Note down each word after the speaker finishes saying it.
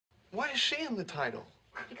Why is she in the title?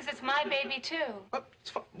 Because it's my baby, too.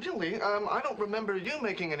 Really? I don't remember you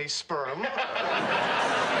making any sperm.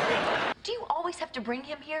 Do you always have to bring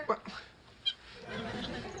him here?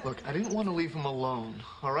 Look, I didn't want to leave him alone,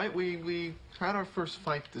 all right? We had our first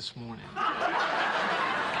fight this morning.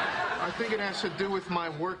 I think it has to do with my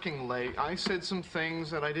working late. I said some things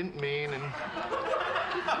that I didn't mean, and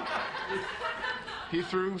he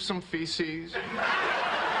threw some feces.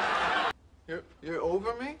 You're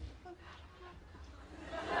over me?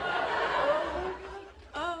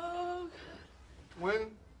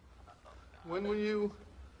 When were you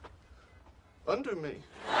under me?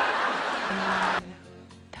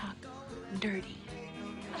 Talk dirty.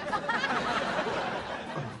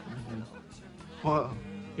 Well,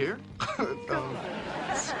 here?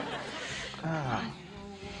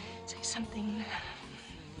 Say something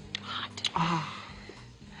hot.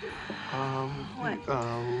 What?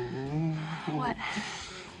 What?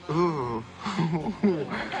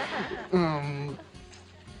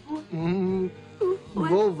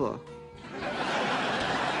 Vulva.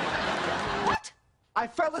 What? I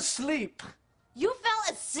fell asleep. You fell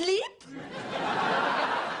asleep?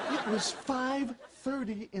 It was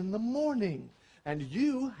 5:30 in the morning, and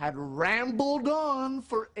you had rambled on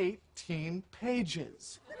for 18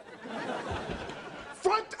 pages.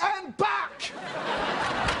 Front and back!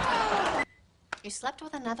 You slept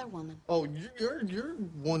with another woman. Oh, you're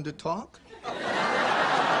one to talk.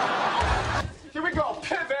 Here we go.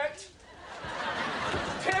 Pivot.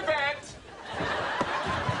 Pivot.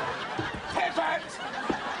 Pivot.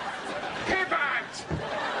 Pivot.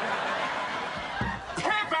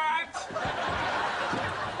 Pivot.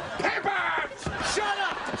 Pivot. Shut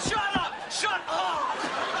up! Shut up! Shut up!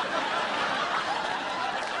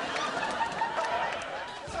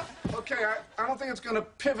 Okay, I don't think it's gonna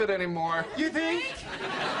pivot anymore. You think?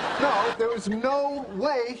 No, there was no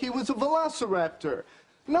way he was a velociraptor.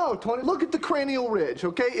 No, Tony, look at the cranial ridge,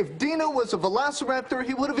 okay? If Dino was a velociraptor,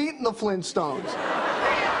 he would have eaten the Flintstones.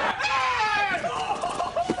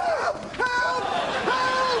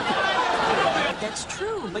 That's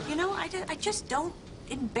true, but you know, I just don't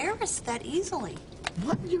embarrass that easily.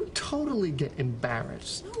 What? You totally get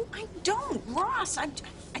embarrassed. No, I don't, Ross. I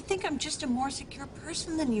think I'm just a more secure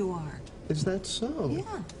person than you are. Is that so?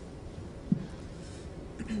 Yeah.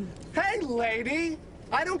 Hey, lady!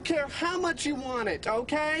 I don't care how much you want it,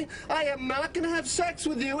 okay? I am not gonna have sex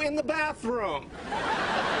with you in the bathroom.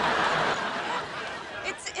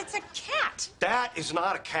 It's a cat. That is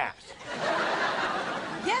not a cat.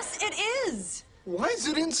 Yes, it is. Why is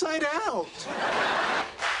it inside out?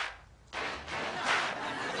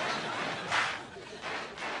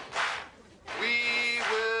 We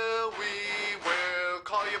will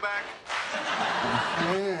call you back.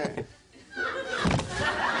 Yeah.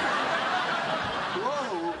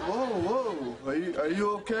 Whoa. Are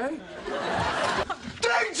you okay?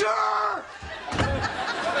 Danger!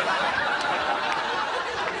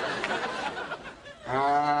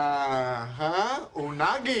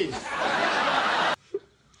 Unagi.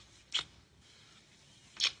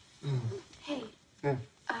 Hey, Yeah.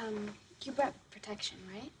 you brought protection,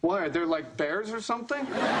 right? Why, they're like bears or something?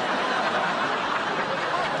 In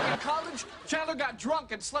college, Chandler got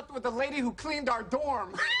drunk and slept with the lady who cleaned our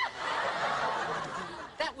dorm.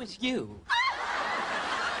 That was you.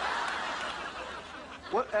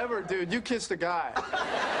 Whatever, dude. You kissed a guy.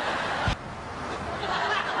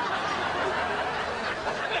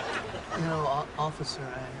 You know, officer,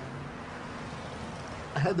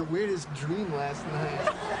 I had the weirdest dream last night.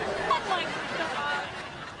 Oh, my God.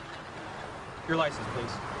 Your license,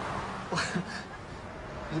 please.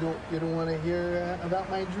 You don't want to hear about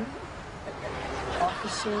my dream?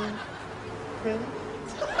 Officer, really?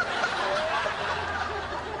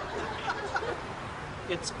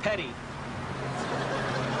 It's petty.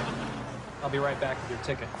 I'll be right back with your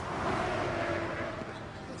ticket.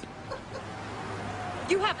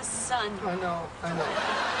 You have a son. I know. Man,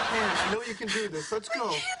 I know you can do this. Let's go.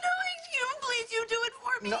 Please, you do it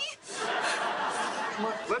for me. No. Come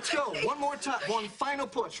on, let's go. One more time. One final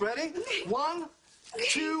push. Ready? 1,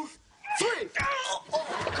 2, 3. God.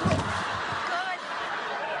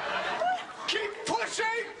 Keep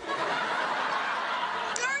pushing!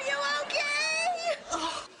 Are you okay?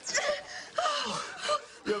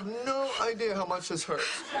 You have no idea how much this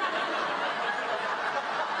hurts.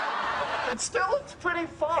 It's pretty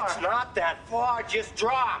far. It's not that far. Just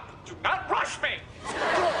drop. Do not rush me.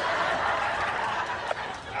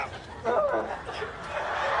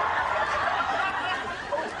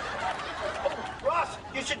 Ross,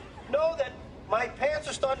 you should know that my pants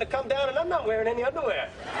are starting to come down and I'm not wearing any underwear.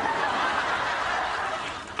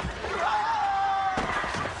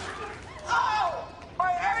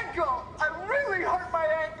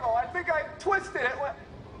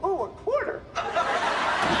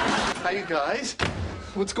 guys.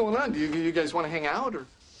 What's going on? Do you guys want to hang out, or?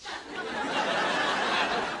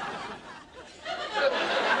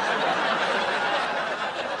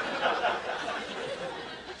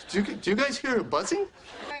 Do you guys hear a buzzing?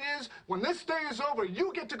 Thing is, when this day is over,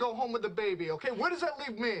 you get to go home with the baby, okay? Where does that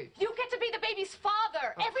leave me? You get to be the baby's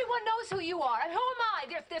father. Everyone knows who you are. And who am I?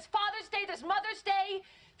 There's Father's Day, there's Mother's Day,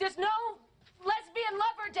 there's no Lesbian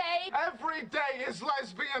Lover Day. Every day is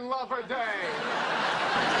Lesbian Lover Day.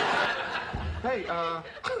 Hey,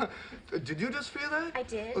 did you just feel that? I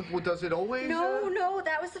did. Well, does it always? No,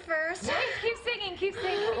 that was the first. Wait, keep singing, keep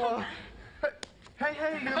singing. Hey,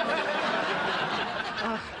 you.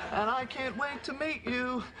 And I can't wait to meet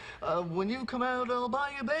you. When you come out, I'll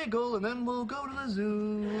buy you a bagel, and then we'll go to the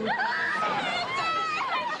zoo.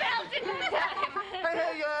 I felt it in time.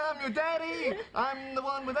 Hey, I'm your daddy. I'm the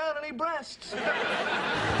one without any breasts.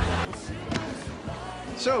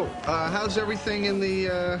 So, how's everything in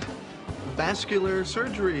the vascular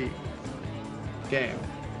surgery game?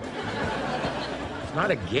 It's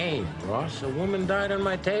not a game, Ross. A woman died on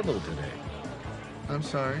my table today. I'm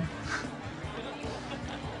sorry.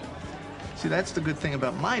 See, that's the good thing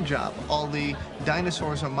about my job. All the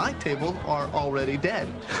dinosaurs on my table are already dead.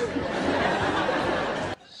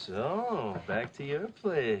 So, back to your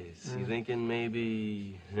place. You thinking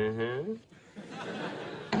maybe,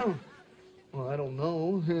 Well, I don't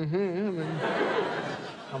know. I mean,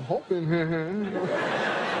 I'm hoping.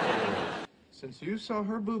 Since you saw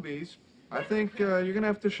her boobies, I think you're gonna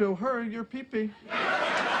have to show her your pee-pee.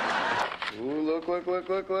 Ooh, look.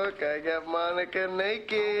 I got Monica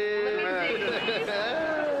naked.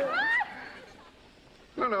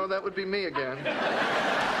 No, that would be me again.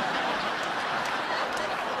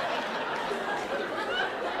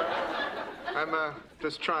 I'm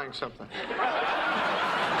just trying something.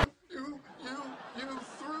 You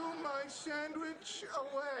threw my sandwich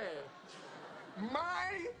away.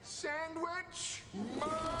 My sandwich?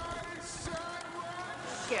 My sandwich?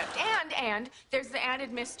 Gift. And there's the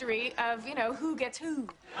added mystery of, who gets who.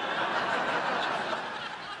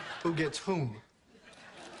 Who gets whom?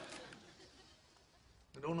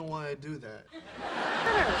 I don't know why I do that.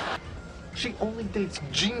 She only dates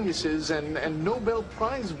geniuses and Nobel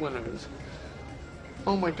Prize winners.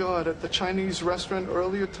 Oh my God, at the Chinese restaurant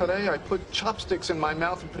earlier today, I put chopsticks in my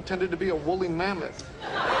mouth and pretended to be a woolly mammoth.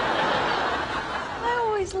 I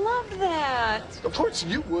always loved that. Of course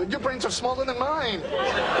you would. Your brains are smaller than mine.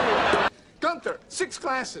 Gunther, 6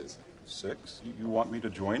 classes. 6? You want me to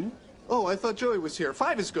join you? Oh, I thought Joey was here.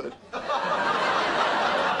 5 is good.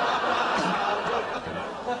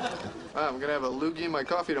 I'm gonna have a loogie in my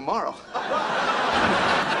coffee tomorrow.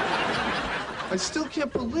 I still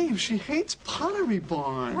can't believe she hates Pottery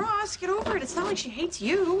Barn. Ross, get over it. It's not like she hates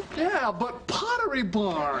you. Yeah, but Pottery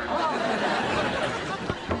Barn.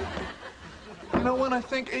 You know what I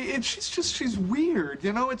think? She's weird.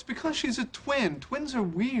 It's because she's a twin. Twins are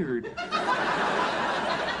weird.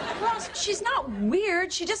 Ross, she's not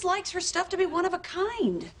weird. She just likes her stuff to be one of a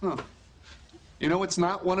kind. Huh. You know what's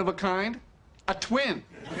not one of a kind? A twin.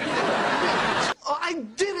 I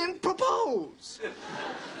didn't propose.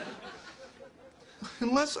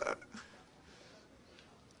 Unless...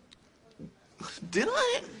 Did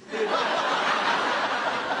I?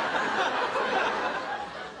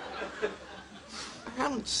 I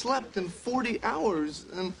haven't slept in 40 hours,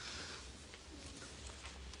 and...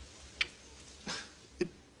 It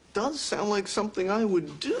does sound like something I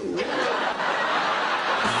would do.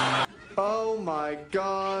 Oh my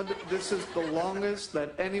God, this is the longest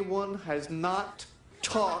that anyone has not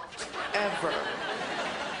talked ever.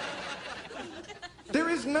 There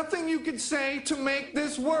is nothing you could say to make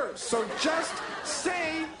this worse, so just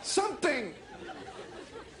say something.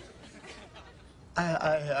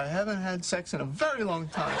 I haven't had sex in a very long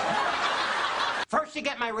time. First you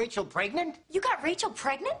get my Rachel pregnant? You got Rachel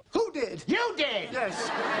pregnant? Who did? You did! Yes.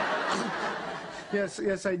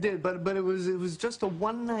 Yes, I did, but it was just a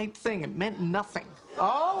one-night thing. It meant nothing.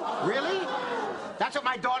 Oh, really? That's what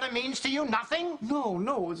my daughter means to you? Nothing?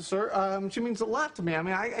 No, sir. She means a lot to me. I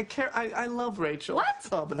mean, I care. I love Rachel. What?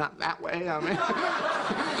 Oh, but not that way. I mean,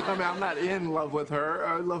 I'm not in love with her.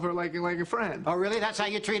 I love her like a friend. Oh, really? That's how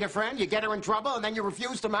you treat a friend? You get her in trouble and then you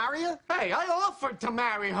refuse to marry her? Hey, I offered to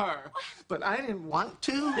marry her, but I didn't want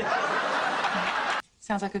to.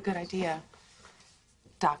 Sounds like a good idea,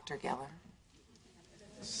 Dr. Geller.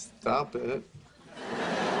 Stop it.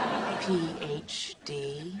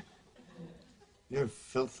 PhD. You're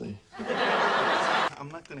filthy. I'm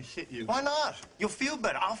not gonna hit you. Why not? You'll feel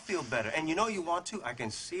better. I'll feel better. And you know you want to. I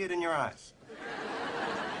can see it in your eyes.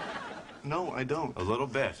 No, I don't. A little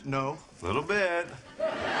bit. No. A little bit.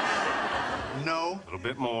 No. A little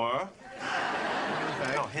bit more.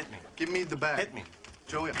 bag. No, hit me. Give me the bag. Hit me.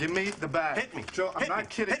 Joey, give me the bag. Hit me. Joe, I'm not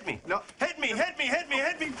kidding. Hit me. No. Hit me, hit me, hit me,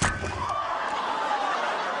 hit me.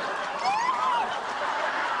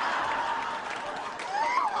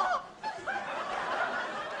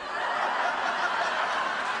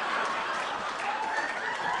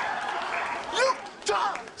 You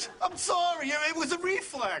ducked! I'm sorry, it was a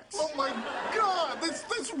reflex. Oh my God, this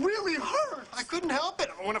really hurts. I couldn't help it.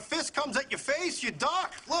 When a fist comes at your face, you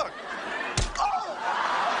duck. Look. Oh!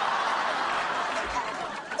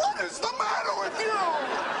 What is the matter with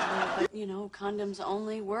you? You know, condoms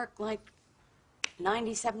only work like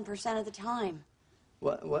 97% of the time.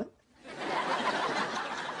 What?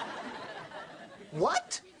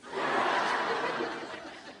 What?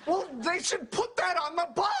 Well, they should put that on the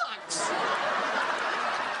box.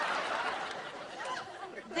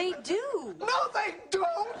 They do. No, they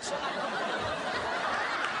don't.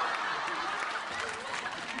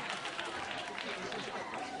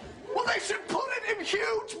 Well, they should put it in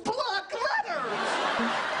huge block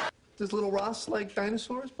letters. Does little Ross like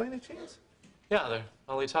dinosaurs by any chance? Yeah, they're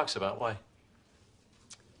all he talks about. Why?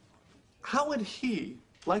 How would he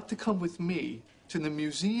like to come with me to the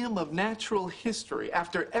Museum of Natural History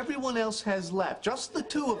after everyone else has left, just the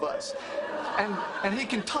two of us, and he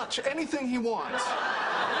can touch anything he wants?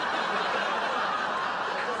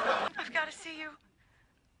 I've got to see you.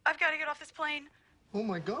 I've got to get off this plane. Oh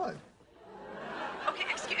my God. Okay,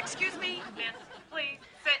 excuse me. Miss, please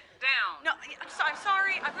sit down. No, I'm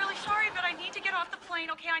sorry. I'm really sorry, but I need to get off the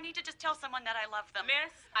plane, okay? I need to just tell someone that I love them.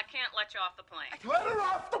 Miss, I can't let you off the plane. Let her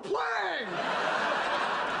off the plane!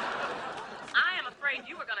 I am afraid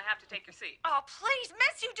you are going to have to take your seat. Oh, please,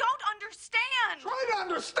 miss, you don't understand. Try to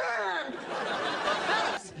understand!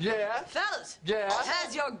 Fellas! Yeah? Fellas! Yeah?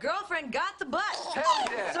 Has your girlfriend got the butt? Hell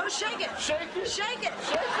yeah! So shake it! Shake it! Shake it!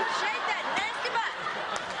 Shake it! Shake that nasty butt!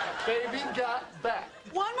 Baby got back.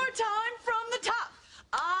 One more time from the top.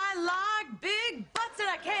 I like big butts and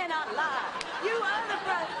I cannot lie. You are the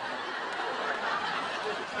brother.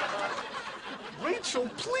 Rachel,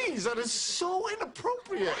 please, that is so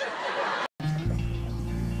inappropriate.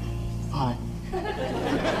 Hi.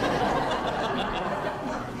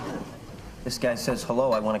 This guy says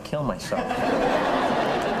hello, I want to kill myself.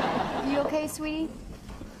 You okay, sweetie?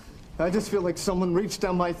 I just feel like someone reached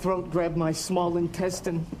down my throat, grabbed my small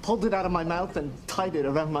intestine, pulled it out of my mouth, and tied it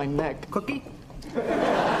around my neck. Cookie?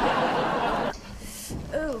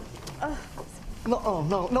 Ooh.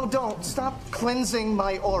 No, don't. Stop cleansing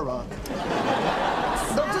my aura.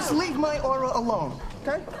 No, just leave my aura alone,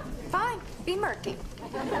 okay? Fine. Be murky.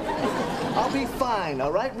 I'll be fine,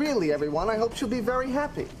 all right? Really, everyone. I hope she'll be very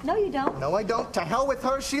happy. No, you don't. No, I don't. To hell with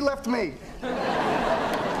her. She left me.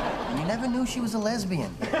 You never knew she was a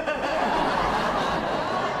lesbian.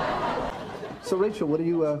 So, Rachel, what are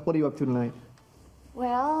you up to tonight?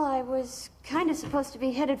 Well, I was kind of supposed to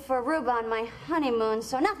be headed for Aruba on my honeymoon,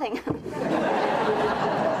 so nothing.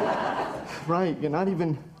 Right, you're not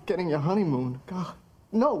even getting your honeymoon. God.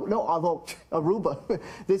 No, although Aruba,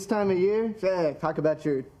 this time of year, talk about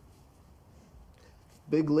your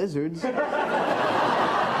big lizards.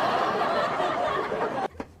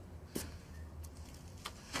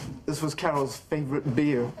 This was Carol's favorite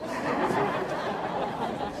beer.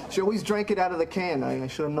 She always drank it out of the can. I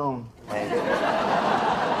should have known. Hey.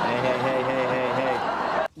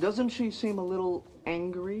 Hey. Doesn't she seem a little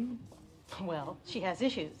angry? Well, she has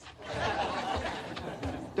issues.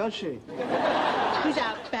 Does she? She's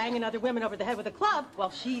out banging other women over the head with a club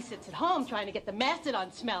while she sits at home trying to get the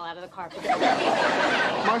mastodon smell out of the carpet.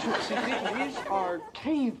 Marshall, see, these are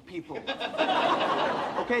cave people.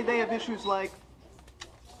 Okay, they have issues like,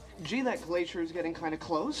 gee, that glacier is getting kind of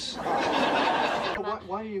close.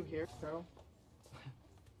 Why are you here, Carol?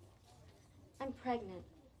 I'm pregnant.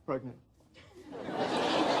 Pregnant.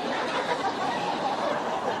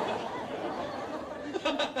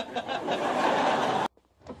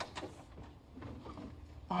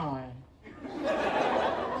 Hi.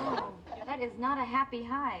 That is not a happy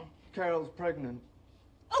high. Carol's pregnant.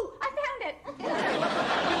 Oh, I found it!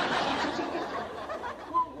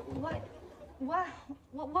 What?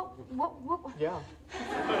 Yeah.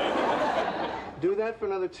 Do that for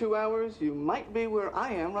another 2 hours, you might be where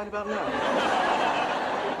I am right about now.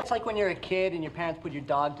 It's like when you're a kid and your parents put your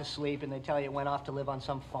dog to sleep and they tell you it went off to live on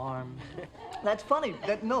some farm. That's funny.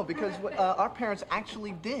 No, because our parents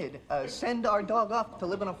actually did send our dog off to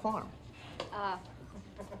live on a farm.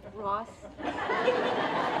 Ross?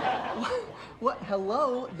 What?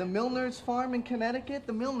 Hello? The Milner's farm in Connecticut?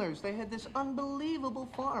 The Milners, they had this unbelievable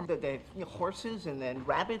farm. They had horses and then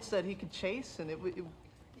rabbits that he could chase, and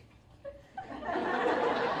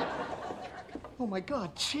Oh my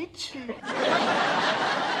God, Chi-Chi.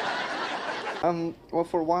 Well,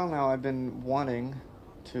 for a while now, I've been wanting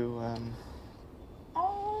to,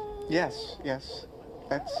 Yes, that's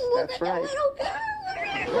right.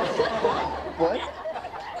 What?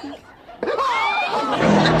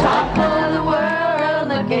 Top of the world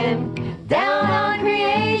looking down on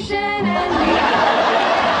creation and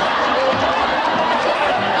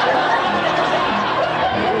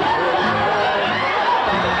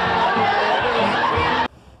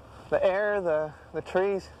The air, the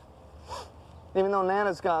trees. Even though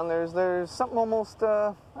Nana's gone, there's something almost,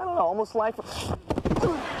 I don't know, almost life.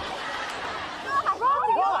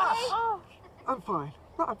 I'm fine.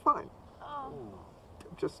 I'm fine.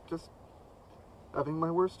 Just having my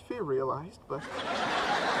worst fear realized, but...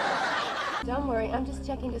 Don't worry, I'm just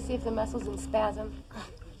checking to see if the muscle's in spasm.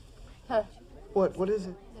 Huh. What is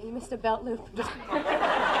it? You missed a belt loop.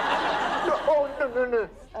 Oh, no.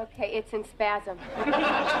 Okay, it's in spasm. Here,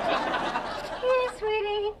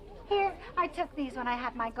 sweetie. Here, I took these when I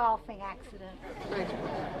had my golfing accident. Hey,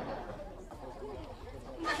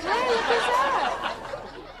 look who's up.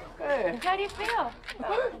 Hey. How do you feel?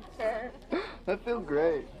 I feel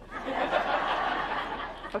great.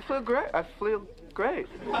 I feel great.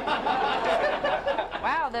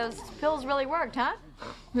 Wow, those pills really worked, huh?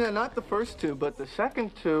 Yeah, not the first two, but the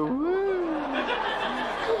second two.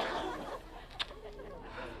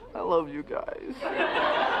 I love you guys.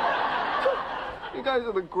 You guys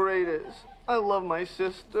are the greatest. I love my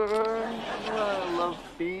sister. I love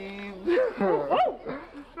Phoebe. All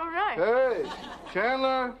right. Hey,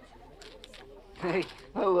 Chandler. Hey,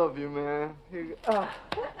 I love you, man.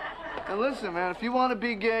 And listen, man, if you want to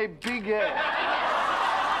be gay, be gay.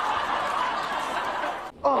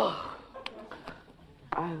 Oh,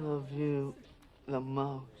 I love you the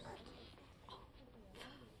most.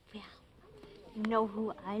 Well, you know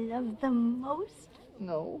who I love the most?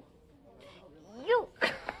 No. You.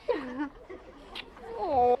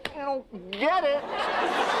 Oh, you don't get it.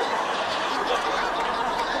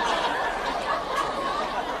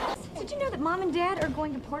 Did you know that Mom and Dad are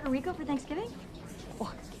going to Puerto Rico for Thanksgiving?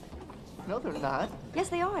 What? No, they're not. Yes,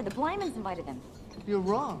 they are. The Blymans invited them. You're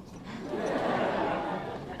wrong.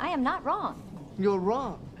 I am not wrong. You're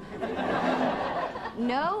wrong.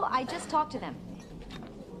 No, I just talked to them.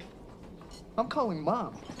 I'm calling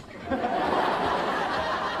Mom.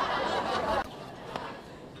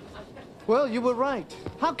 Well, you were right.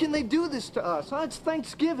 How can they do this to us? It's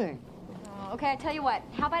Thanksgiving. Oh, okay, I tell you what.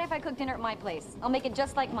 How about if I cook dinner at my place? I'll make it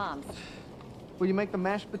just like Mom's. Will you make the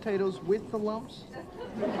mashed potatoes with the lumps?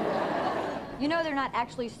 You know they're not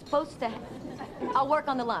actually supposed to... I'll work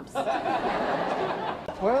on the lumps.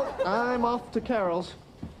 Well, I'm off to Carol's.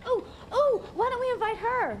 Ooh, why don't we invite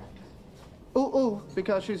her? Ooh,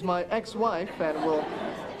 because she's my ex-wife and will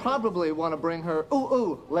probably want to bring her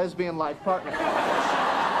lesbian life partner.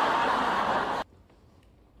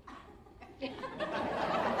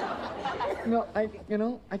 No,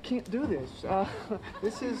 I can't do this.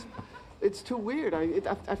 It's too weird.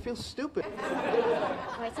 I feel stupid.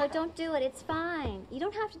 All right, so don't do it. It's fine. You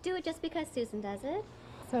don't have to do it just because Susan does it.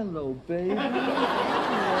 Hello, baby. Hello.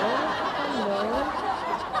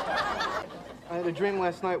 I had a dream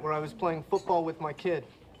last night where I was playing football with my kid.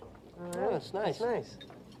 Oh, it's nice. Nice.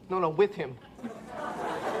 No, with him.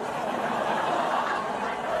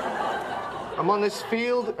 I'm on this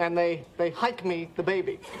field, and they hike me the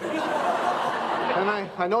baby. And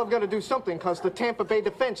I know I've got to do something, because the Tampa Bay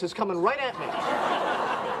defense is coming right at me.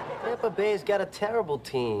 Tampa Bay's got a terrible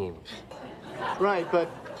team. Right, but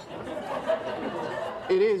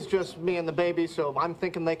it is just me and the baby, so I'm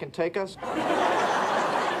thinking they can take us.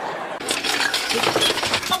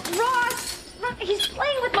 Oh, Ross! Look, he's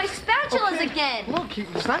playing with my spatulas again. Look,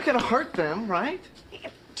 he's not going to hurt them, right?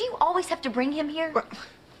 Do you always have to bring him here?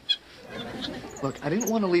 Look, I didn't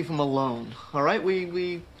want to leave him alone, all right?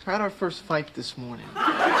 We had our first fight this morning.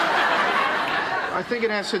 I think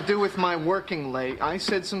it has to do with my working late. I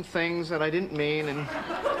said some things that I didn't mean, and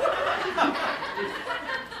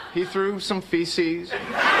he threw some feces.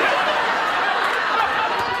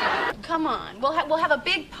 Come on, we'll have a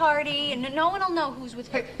big party, and no one will know who's with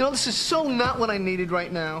who. Hey, this is so not what I needed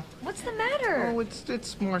right now. What's the matter? Oh,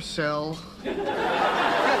 it's Marcel.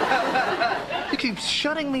 He keeps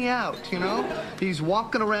shutting me out, He's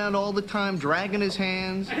walking around all the time, dragging his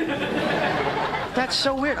hands. That's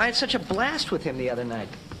so weird. I had such a blast with him the other night.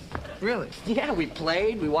 Really? Yeah, we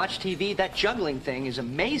played, we watched TV. That juggling thing is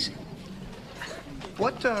amazing.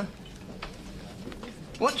 What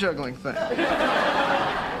juggling thing?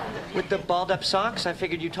 With the balled-up socks, I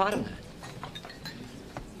figured you taught him that.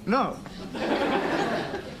 No.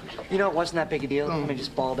 It wasn't that big a deal. I mean,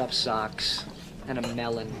 just balled-up socks. and a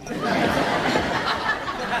melon.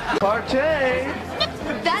 Partay!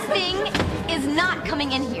 That thing is not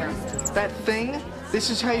coming in here. That thing? This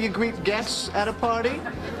is how you greet guests at a party?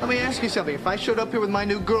 Let me ask you something. If I showed up here with my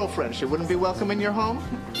new girlfriend, she wouldn't be welcome in your home?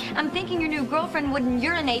 I'm thinking your new girlfriend wouldn't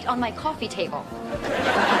urinate on my coffee table.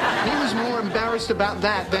 He was more embarrassed about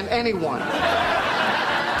that than anyone.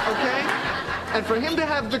 Okay? And for him to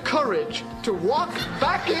have the courage to walk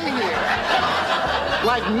back in here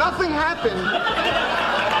like nothing happened.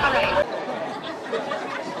 All right.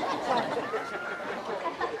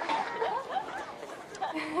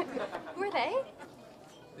 Who are they?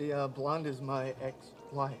 The blonde is my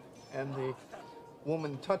ex-wife, and the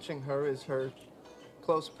woman touching her is her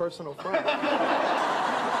close personal friend.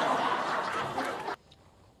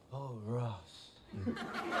 Oh, Ross.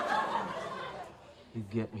 You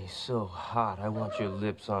get me so hot. I want your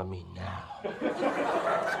lips on me now.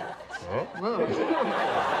 Huh?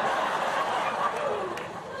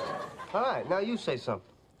 All right, now you say something.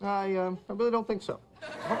 I really don't think so.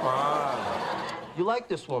 Come on. You like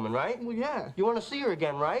this woman, right? Well, yeah. You want to see her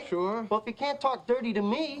again, right? Sure. Well, if you can't talk dirty to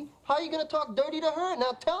me, how are you going to talk dirty to her?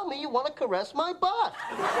 Now tell me you want to caress my butt.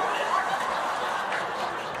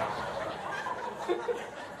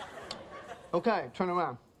 Okay, turn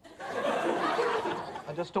around.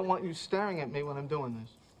 I just don't want you staring at me when I'm doing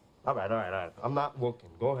this. All right. I'm not looking.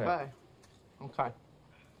 Go ahead. Bye. Okay.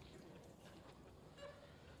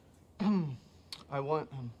 I want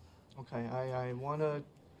to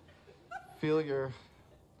feel your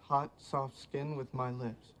hot, soft skin with my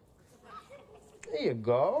lips. There you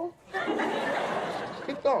go.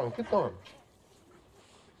 Keep going.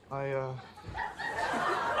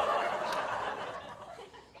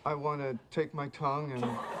 I want to take my tongue and...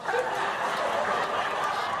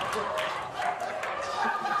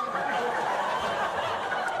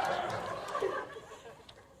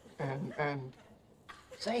 and...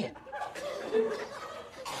 Say it.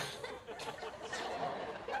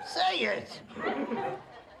 Say it!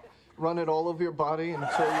 Run it all over your body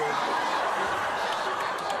until you're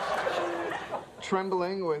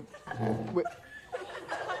trembling with... With?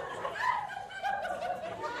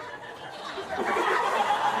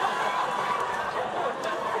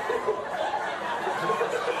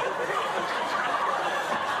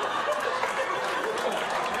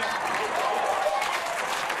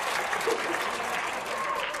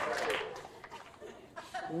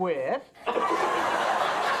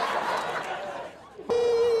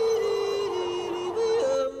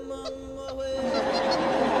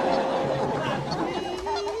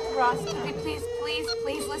 Ross, could we please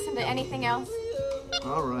listen to anything else?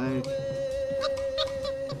 All right.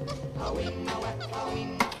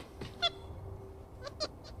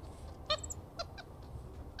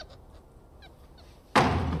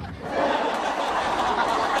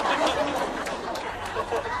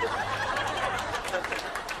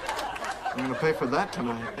 I'm gonna pay for that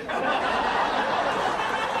tonight.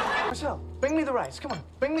 Marcel, bring me the rice. Come on.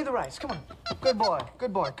 Bring me the rice. Come on. Good boy.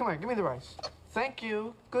 Good boy. Come on. Give me the rice. Thank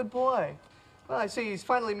you. Good boy. Well, I see he's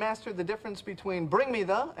finally mastered the difference between bring me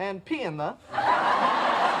the and pee in the.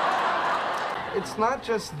 It's not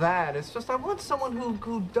just that. It's just I want someone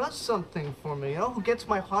who does something for me, you know, who gets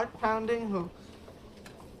my heart pounding,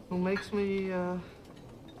 who makes me,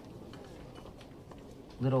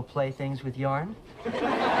 Little playthings with yarn?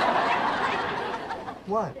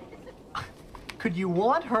 What? Could you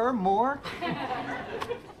want her more?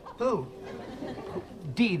 Who?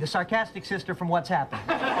 Dee, the sarcastic sister from What's Happened.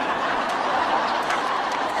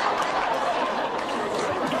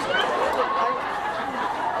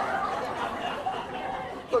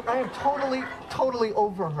 Look, I am totally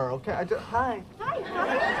over her, okay? Hi. Hi.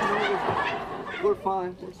 We're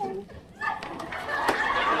fine.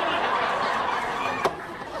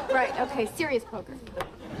 Right, okay, serious poker.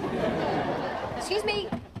 Excuse me.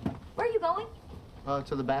 Where are you going?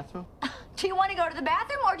 To the bathroom? Do you want to go to the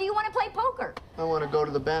bathroom or do you want to play poker? I want to go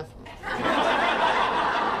to the bathroom.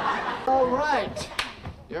 All right.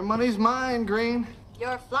 Your money's mine, Green.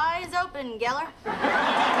 Your fly is open, Geller.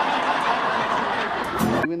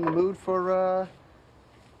 You in the mood for,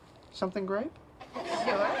 something great?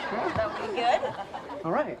 Sure. That would be good.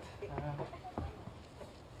 All right.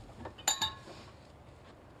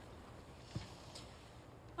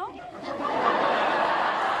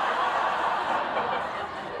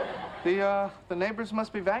 The neighbors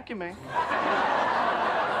must be vacuuming.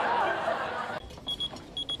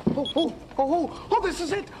 Oh, this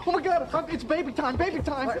is it! Oh my God, it's baby time, baby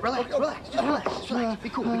time! All right, relax, just relax. Be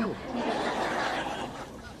cool.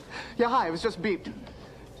 Yeah, hi, it was just beeped.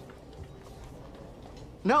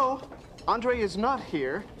 No, Andre is not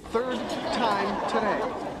here. Third time today.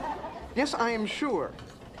 Yes, I am sure.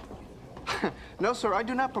 No, sir, I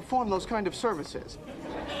do not perform those kind of services.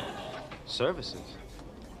 Services?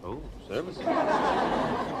 Oh, services.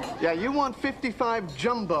 Yeah, you want 55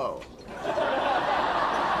 jumbo.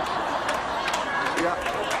 Yeah.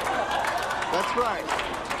 That's right.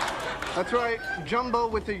 That's right. Jumbo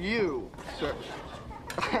with a U, sir.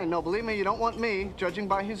 No, believe me, you don't want me. Judging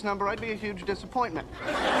by his number, I'd be a huge disappointment.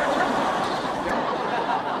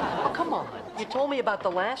 Oh, come on. You told me about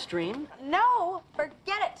the last dream. No,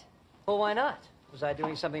 forget it. Well, why not? Was I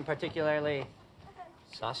doing something particularly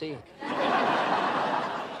saucy? All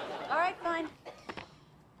right, fine.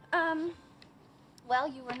 Well,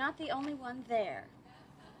 you were not the only one there.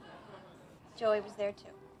 Joey was there,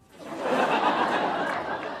 too.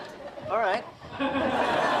 All right.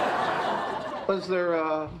 Was there,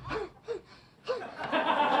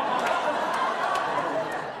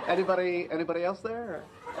 anybody else there? Or?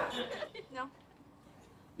 No.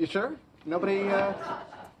 You sure? Nobody,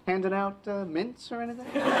 handing out, mints or anything?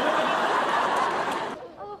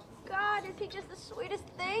 Oh, God, is he just the sweetest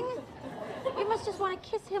thing? You must just want to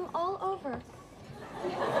kiss him all over.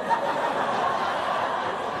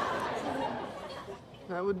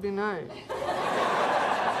 That would be nice.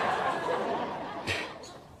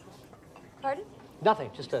 Pardon? Nothing,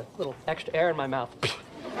 just a little extra air in my mouth.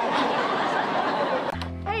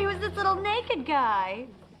 Hey, who's this little naked guy?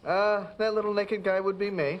 That little naked guy would be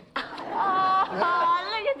me. Oh,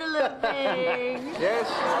 look at the little thing. Yes.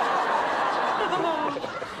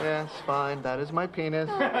 Yes, fine. That is my penis.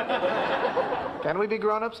 Can we be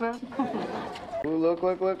grown-ups now? Ooh, look.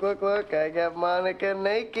 I got Monica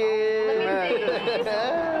naked.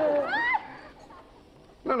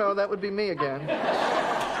 No, that would be me again.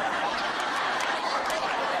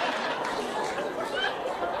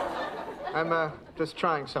 I'm, just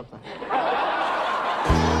trying something.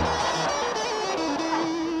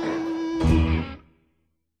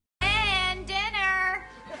 And dinner.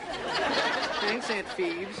 Thanks, Aunt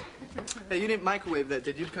Phoebes. Hey, you didn't microwave that,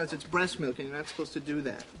 did you? Because it's breast milk, and you're not supposed to do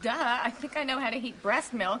that. Duh, I think I know how to heat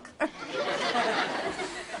breast milk. Okay.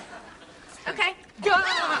 What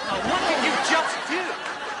did you just do?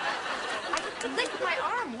 I licked my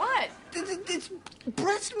arm. What? It's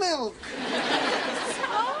breast milk.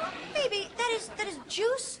 Oh, baby, that is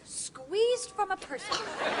juice squeezed from a person.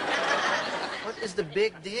 What is the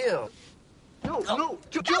big deal? No. Oh,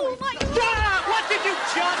 my What did you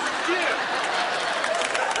just do?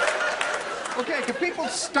 Okay, can people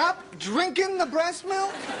stop drinking the breast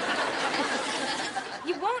milk?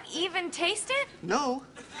 You won't even taste it? No.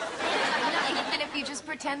 Not even if you just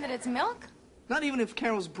pretend that it's milk? Not even if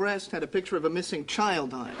Carol's breast had a picture of a missing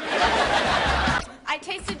child on it. I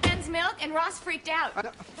tasted Ben's milk and Ross freaked out. I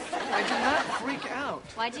did not freak out.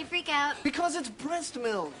 Why'd you freak out? Because it's breast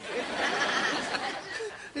milk.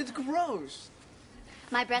 It's gross.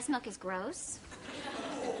 My breast milk is gross.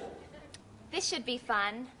 This should be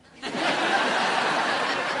fun.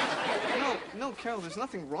 No, Carol, there's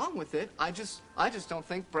nothing wrong with it. I just don't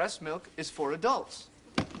think breast milk is for adults.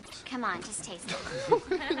 Come on, just taste it.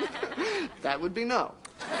 That would be no.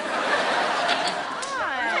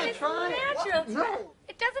 It's natural. No.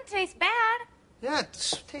 It doesn't taste bad. Yeah,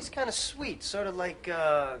 it tastes kind of sweet, sort of like,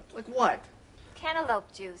 Like what?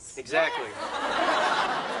 Cantaloupe juice. Exactly.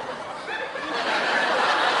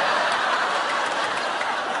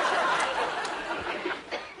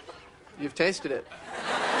 You've tasted it.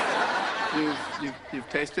 You've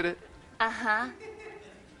tasted it? Uh-huh.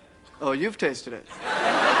 Oh, you've tasted it.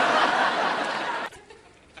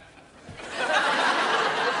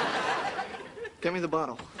 Get me the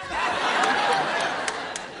bottle.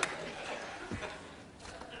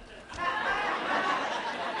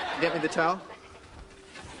 Get me the towel.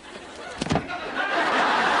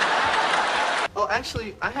 Oh,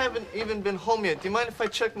 actually, I haven't even been home yet. Do you mind if I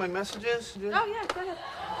check my messages? Oh, yeah, go ahead.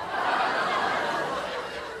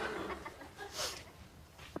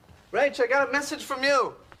 Rach, I got a message from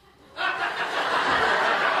you.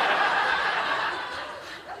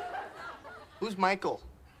 Who's Michael?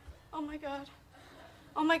 Oh, my God.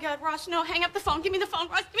 Oh, my God, Ross, no, hang up the phone. Give me the phone,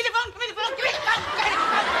 Ross. Give me the phone. Give me the phone. Give me the phone.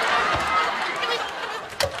 Give me the phone.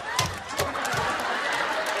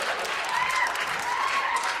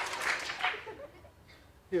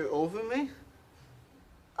 You're over me?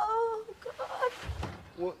 Oh, God.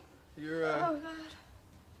 What? You're, Oh,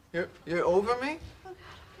 God. You're over me?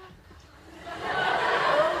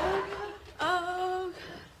 Oh,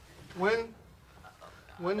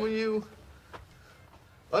 When were you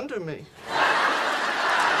under me?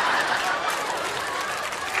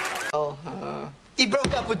 He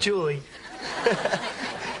broke up with Julie.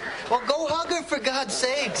 Well, go hug her, for God's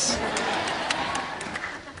sakes.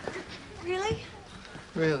 Really?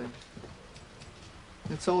 Really?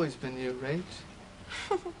 It's always been you, Rach.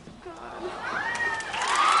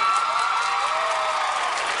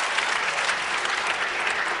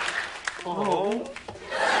 Oh.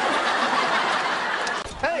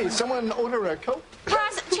 Hey, someone order a Coke?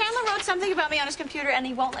 Ross, Chandler wrote something about me on his computer and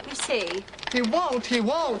he won't let me see. He won't. You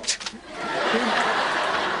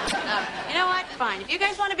know what? Fine. If you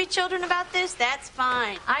guys want to be children about this, that's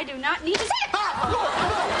fine. I do not need to see it.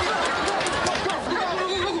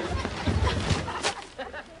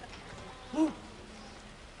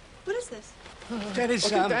 What is this? That is,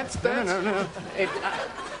 okay, that's... No.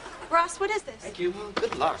 Ross, what is this? Thank you.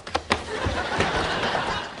 Good luck.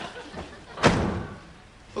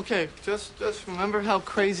 Okay, just remember how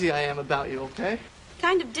crazy I am about you, okay?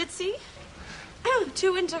 Kind of ditzy.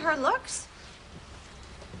 Too into her looks.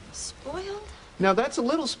 Spoiled. Now that's a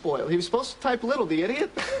little spoiled. He was supposed to type little, the idiot.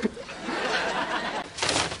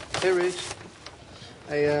 Hey, Rich.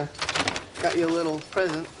 I got you a little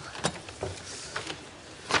present.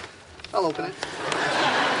 I'll open it.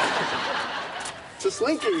 It's a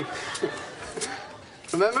slinky.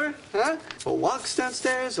 Remember? Huh? A walks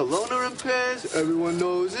downstairs, a loner in pairs, everyone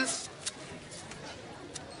knows it.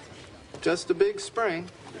 Just a big spring.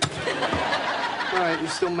 All right, you're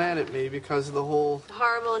still mad at me because of the whole...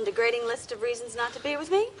 Horrible and degrading list of reasons not to be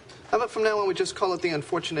with me? How about from now on we just call it the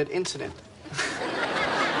unfortunate incident?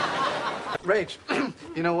 Rach,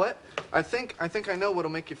 you know what? I think I know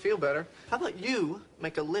what'll make you feel better. How about you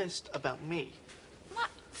make a list about me? What?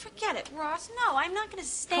 Forget it, Ross. No, I'm not going to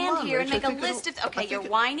stand on, here Rach, and make a list of... Okay, you're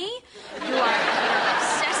whiny. You're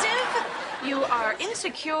obsessive. You are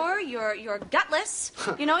insecure. You're gutless.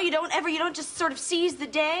 You know, you don't just sort of seize the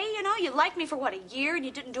day. You know, you liked me for, what, a year, and you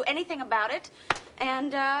didn't do anything about it.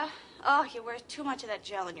 And, oh, you wear too much of that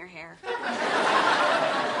gel in your hair.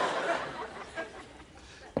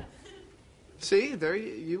 See, there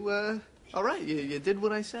you all right, you did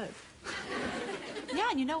what I said. Yeah,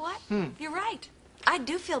 and you know what? You're right. I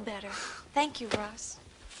do feel better. Thank you, Ross.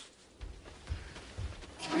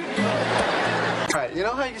 All right, you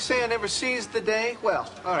know how you say I never seized the day? Well,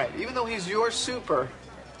 all right, even though he's your super,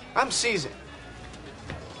 I'm seizing.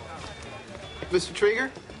 Mr.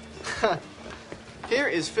 Trigger, here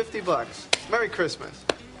is $50. Merry Christmas.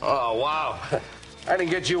 Oh, wow. I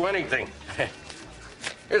didn't get you anything.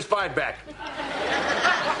 Here's $5 back.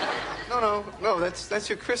 No, that's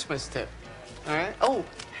your Christmas tip. All right? Oh,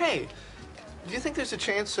 hey, do you think there's a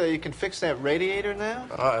chance you can fix that radiator now?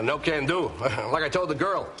 No can do. Like I told the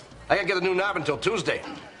girl, I can't get a new knob until Tuesday.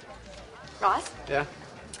 Ross? Yeah?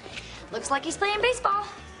 Looks like he's playing baseball.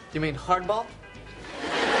 You mean hardball?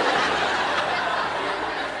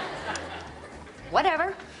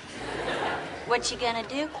 Whatever. What you gonna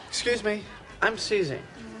do? Excuse me, I'm seizing.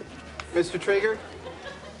 Mr. Traeger,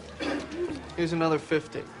 here's another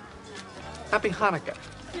 50. Happy Hanukkah.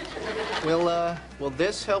 Will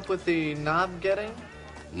this help with the knob getting?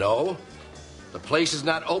 No. The place is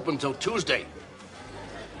not open till Tuesday.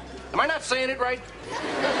 Am I not saying it right?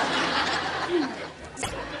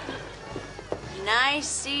 Nice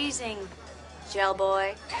seizing, gel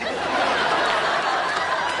boy.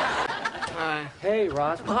 Hey,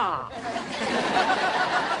 Ross. Hi,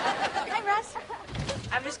 Russ.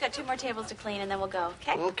 I've just got 2 more tables to clean, and then we'll go,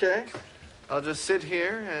 okay? Okay. I'll just sit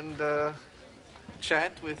here and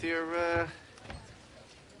chat with your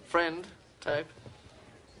friend type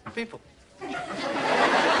people.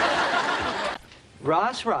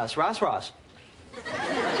 Ross.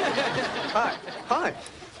 Hi.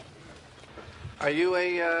 Are you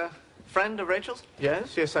a friend of Rachel's?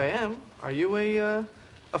 Yes, I am. Are you a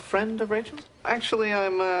friend of Rachel's? Actually,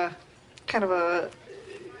 I'm kind of a,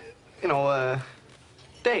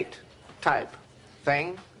 date type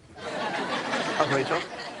thing of Rachel.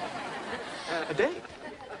 A date?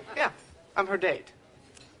 Yeah, I'm her date.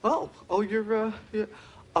 Oh, you're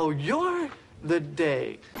the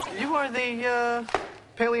date. You are the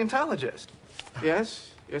paleontologist.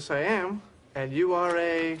 Yes, I am. And you are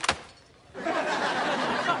a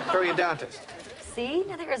periodontist. See?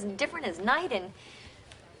 Now they're as different as night and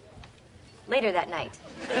later that night.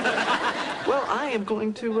 Well, I am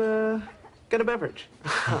going to get a beverage.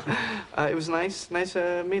 It was nice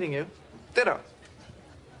meeting you. Ditto.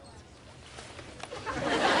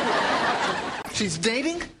 She's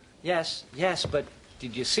dating? Yes, but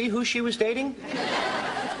did you see who she was dating?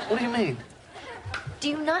 What do you mean? Do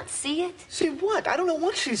you not see it? See what? I don't know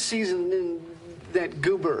what she sees in that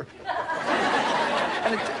goober.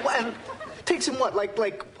 And it takes him what,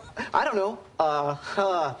 like, I don't know,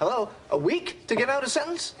 hello, a week to get out a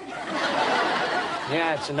sentence?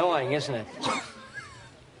 Yeah, it's annoying, isn't it?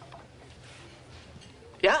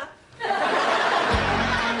 Yeah?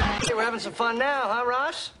 some fun now, huh,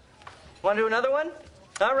 Ross? Want to do another one?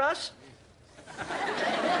 Huh, Ross?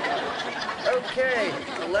 Okay,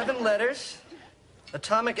 11 letters.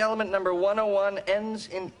 Atomic element number 101 ends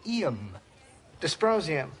in -ium.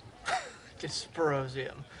 Dysprosium.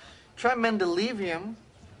 Dysprosium. Try mendelevium.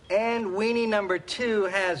 And weenie number 2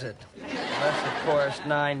 has it. Unless, of course,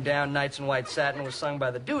 9 Down Nights in White Satin was sung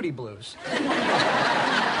by the Duty Blues.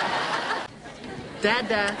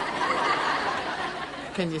 Dada.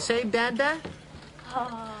 Can you say Dada?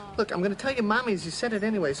 Oh. Look, I'm going to tell you mommies. You said it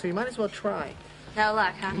anyway, so you might as well try. No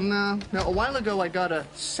luck, huh? No. A while ago I got a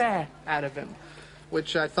sa out of him,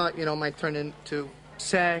 which I thought, might turn into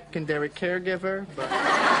secondary caregiver, but...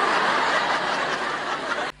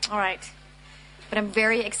 All right. But I'm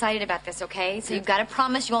very excited about this, okay? So you've got to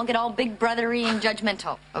promise you won't get all big brothery and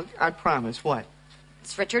judgmental. I promise. What?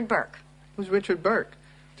 It's Richard Burke. Who's Richard Burke?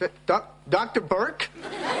 Dr. Burke?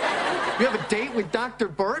 You have a date with Dr.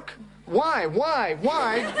 Burke? Why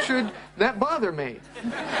should that bother me?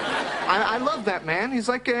 I love that man. He's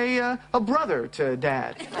like a brother to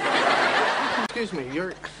Dad. Excuse me,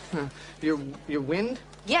 your wind?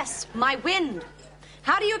 Yes, my wind.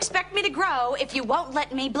 How do you expect me to grow if you won't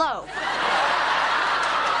let me blow?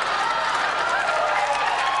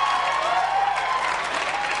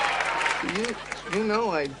 You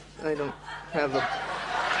know I don't have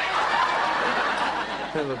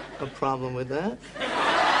a problem with that.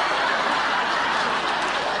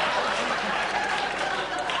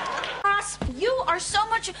 Ross, you are so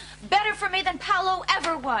much better for me than Paolo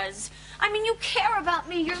ever was. I mean, you care about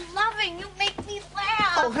me, you're loving, you make me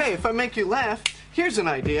laugh. Oh, hey, if I make you laugh, here's an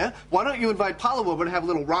idea. Why don't you invite Paolo over to have a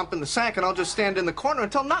little romp in the sack, and I'll just stand in the corner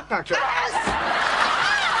until knock-knock. Yes!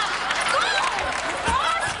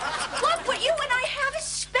 Look, what you and I have is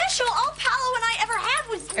special. All Paolo and I ever had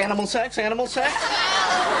was... Animal sex, animal sex?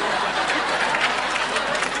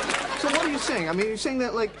 So what are you saying? I mean, you're saying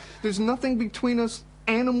that, like, there's nothing between us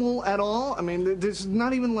animal at all? I mean, there's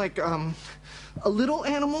not even, like, a little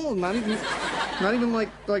animal? Not even like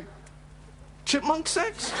chipmunk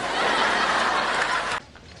sex?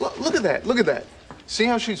 Look at that. See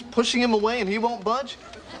how she's pushing him away and he won't budge?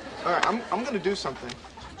 All right, I'm gonna do something.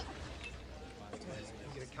 You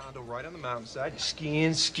get a condo right on the mountainside. You ski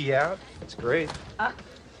in, ski out. It's great.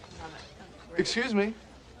 Excuse me,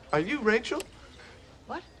 are you Rachel?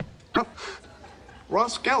 What? Oh,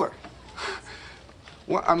 Ross Geller.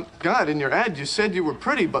 Well, God, in your ad you said you were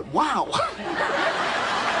pretty, but wow.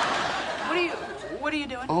 What are you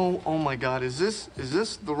doing? Oh my God, is this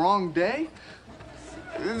the wrong day?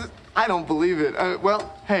 I don't believe it.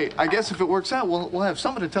 Well, hey, I guess if it works out, we'll have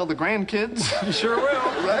something to tell the grandkids. You sure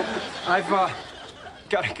will. Right? I've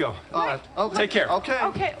gotta go. Okay. Take care.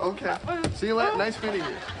 Okay. See you later. Nice meeting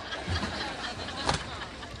you.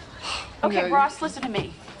 Okay, Yeah, Ross, listen to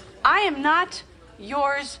me. I am not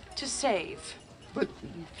yours to save. But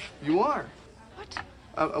you are. What?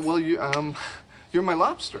 Well, you're my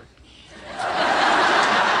lobster.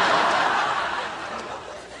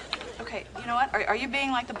 Okay, you know what? Are you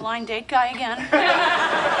being like the blind date guy again?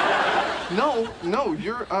 No,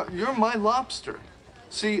 you're my lobster.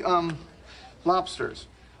 See, lobsters,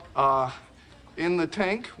 in the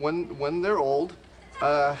tank when they're old,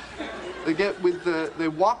 they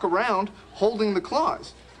walk around holding the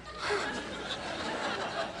claws.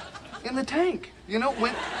 In the tank,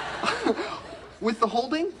 with the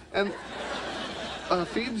holding and.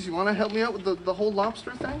 Phoebes, you want to help me out with the whole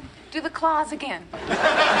lobster thing? Do the claws again.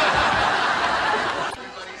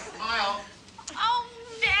 Smile. Oh,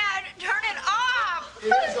 Dad, turn it off.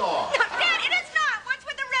 It is off. Dad, it is not. What's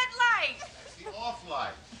with the red light? That's the off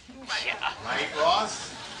light. Right, Ross?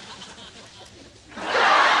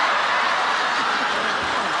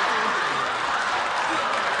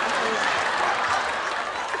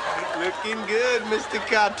 Looking good, Mr.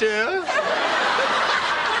 Carter.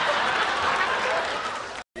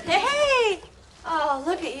 Hey! Oh,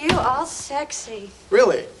 look at you, all sexy.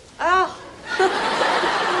 Really? Oh. Wow.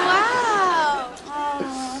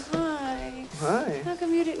 Oh, hi. Hi. How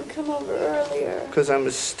come you didn't come over earlier? Because I'm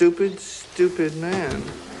a stupid man.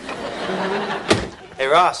 Hey,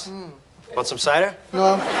 Ross. Want some cider?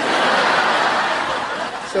 No.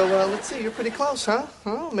 So, let's see. You're pretty close, huh?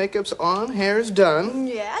 Makeup's on, hair's done.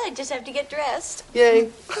 Yeah, I just have to get dressed. Yay.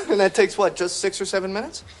 And that takes, what, just 6 or 7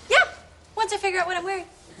 minutes? Yeah, once I figure out what I'm wearing.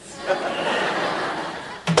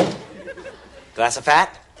 Glass of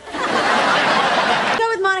fat? Go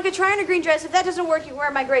with Monica, try on a green dress. If that doesn't work, you wear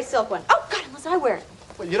my gray silk one. Oh, God, unless I wear it.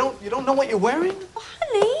 What, you don't know what you're wearing? Oh,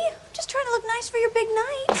 honey, I'm just trying to look nice for your big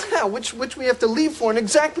night. Yeah, which we have to leave for in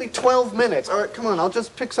exactly 12 minutes. All right, come on, I'll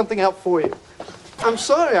just pick something out for you. I'm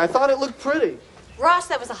sorry, I thought it looked pretty. Ross,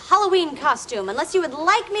 that was a Halloween costume, unless you would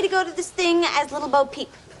like me to go to this thing as Little Bo Peep.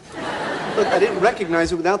 Look, I didn't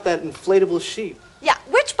recognize it without that inflatable sheep. Yeah,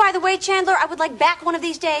 which, by the way, Chandler, I would like back one of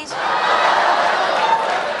these days.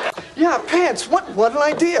 Yeah, pants. What an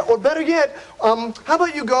idea. Or better yet, how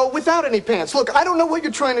about you go without any pants? Look, I don't know what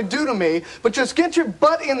you're trying to do to me, but just get your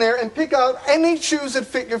butt in there and pick out any shoes that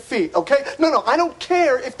fit your feet, okay? No, I don't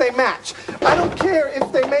care if they match. I don't care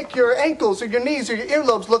if they make your ankles or your knees or your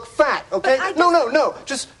earlobes look fat, okay? No.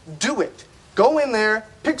 Just do it. Go in there,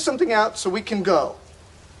 pick something out so we can go.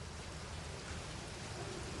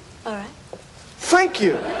 All right. Thank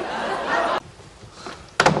you.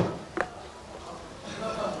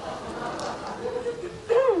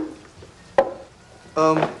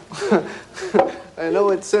 I know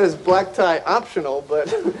it says black tie optional,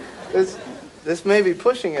 but this may be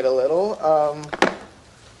pushing it a little. I'm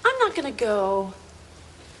not gonna go.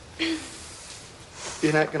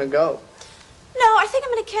 You're not gonna go? No, I think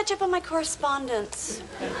I'm gonna catch up on my correspondence.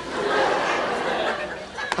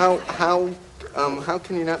 How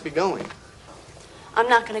can you not be going? I'm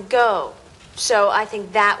not gonna go. So I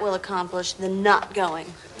think that will accomplish the not going.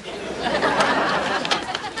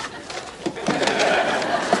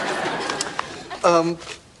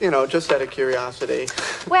 Just out of curiosity.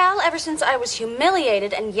 Well, ever since I was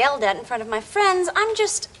humiliated and yelled at in front of my friends, I'm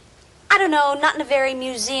just, I don't know, not in a very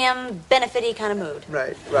museum, benefit-y kind of mood.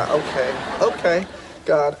 Right, okay.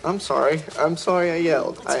 God, I'm sorry I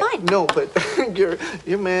yelled. It's fine. No, but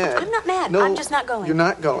you're mad. I'm not mad. No, I'm just not going. You're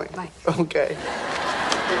not going. Right. Okay.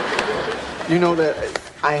 You know that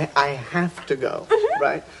I have to go,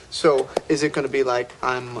 right? So is it going to be like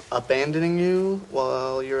I'm abandoning you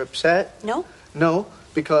while you're upset? No. No,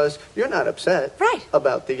 because you're not upset. Right.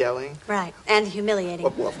 About the yelling. Right. And humiliating.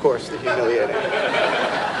 Well, of course, the humiliating.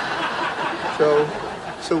 So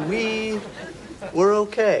we're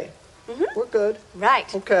okay. We're good.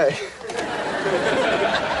 Right. Okay.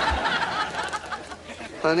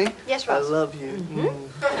 Honey? Yes, Ross? I love you.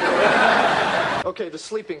 Okay, the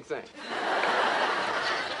sleeping thing.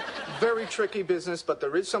 Very tricky business, but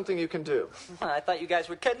there is something you can do. I thought you guys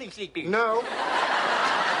were cuddly sleeping. No.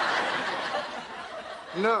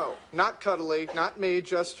 No, not cuddly, not me,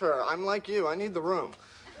 just her. I'm like you, I need the room.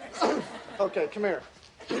 Okay, come here.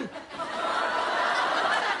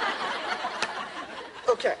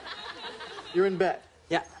 Okay, you're in bed.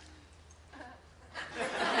 Yeah.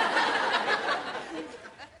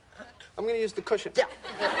 I'm gonna use the cushion. Yeah.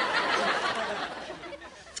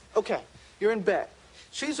 Okay, you're in bed.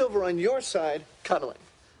 She's over on your side, cuddling.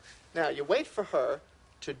 Now, you wait for her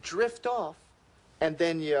to drift off, and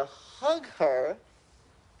then you hug her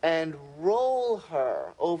and roll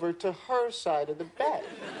her over to her side of the bed.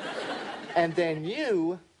 And then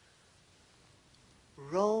you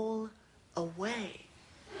roll away.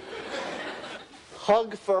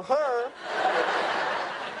 Hug for her.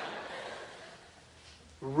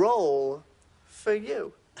 Roll for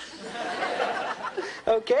you.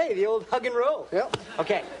 Okay, the old hug and roll. Yep.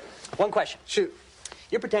 Okay, one question. Shoot.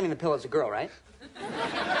 You're pretending the pillow's a girl, right?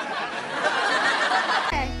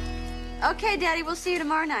 Okay, Daddy, we'll see you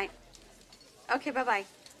tomorrow night. Okay, bye-bye.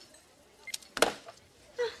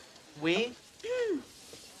 We?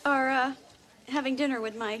 Or, having dinner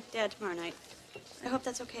with my dad tomorrow night. I hope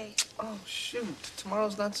that's okay. Oh, shoot.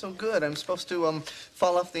 Tomorrow's not so good. I'm supposed to,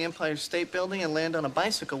 fall off the Empire State Building and land on a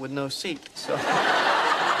bicycle with no seat, so...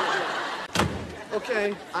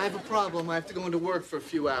 Okay, I have a problem. I have to go into work for a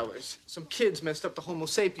few hours. Some kids messed up the Homo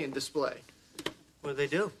sapien display. What did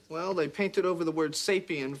they do? Well, they painted over the word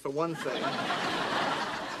sapien for one thing.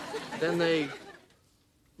 Then they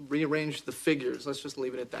rearranged the figures. Let's just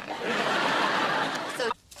leave it at that.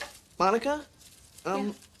 So... Monica?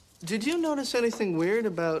 Yeah. Did you notice anything weird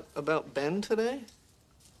about Ben today?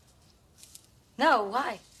 No,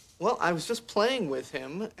 why? Well, I was just playing with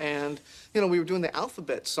him, and, we were doing the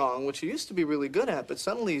alphabet song, which he used to be really good at, but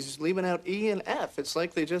suddenly he's leaving out E and F. It's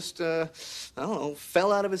like they just, I don't know,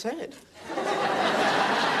 fell out of his head.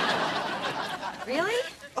 Really?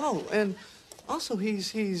 Oh, and also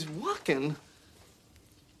he's walking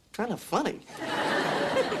kind of funny.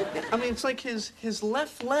 I mean, it's like his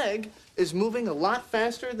left leg is moving a lot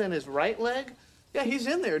faster than his right leg. Yeah, he's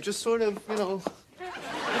in there just sort of,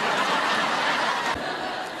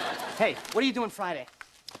 Hey, what are you doing Friday?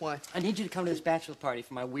 Why? I need you to come to this bachelor party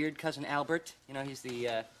for my weird cousin Albert. He's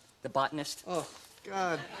the botanist. Oh,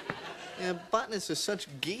 God. Yeah, botanists are such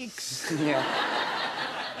geeks. Yeah.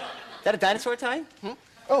 Is that a dinosaur time? Hmm?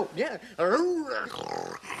 Oh, yeah.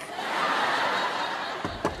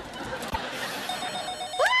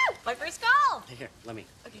 My first call. Here, let me.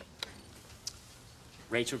 Okay.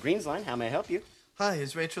 Rachel Greensline, how may I help you? Hi,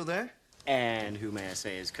 is Rachel there? And who may I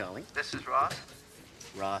say is calling? This is Ross.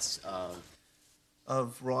 Ross of...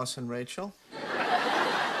 Of Ross and Rachel.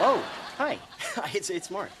 Oh, hi.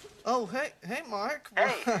 It's Mark. Oh, hey, Mark.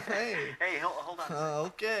 Hey. Hey. Hey, hold on.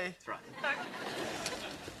 Okay. That's right.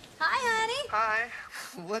 Hi, honey. Hi.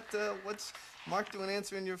 What's Mark doing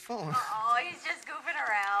answering your phone? Oh, he's just goofing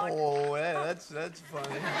around. Oh, yeah, that's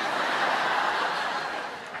funny.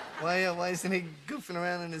 Why isn't he goofing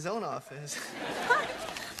around in his own office?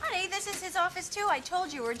 Honey, this is his office, too. I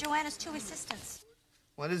told you, we're Joanna's 2 assistants.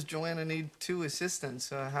 Why does Joanna need 2 assistants?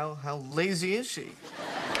 How lazy is she?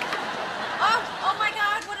 Oh my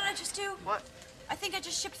God, what did I just do? What? I think I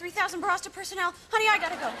just shipped 3,000 bras to personnel. Honey, I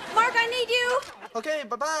gotta go. Mark, I need you. Okay,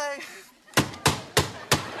 bye-bye.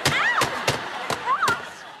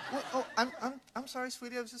 Ross! What? Oh, I'm sorry,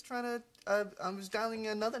 sweetie. I was just trying to, I was dialing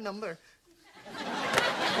another number.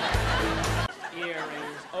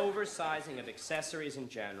 Earrings, oversizing of accessories in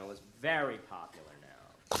general is very popular now.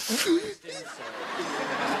 For instance,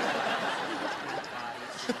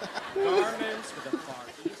 garments with a Far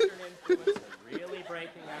Eastern influence are really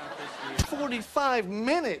breaking out this year. 45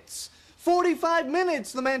 minutes! 45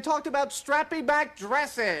 minutes! The man talked about strappy back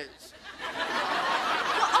dresses.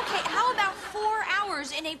 Well, okay, how about 4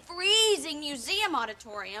 hours in a freezing museum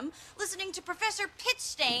auditorium listening to Professor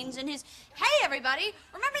Pitstains and his, hey, everybody,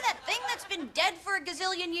 remember that thing that's been dead for a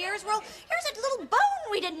gazillion years? Well, here's a little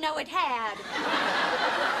bone we didn't know it had.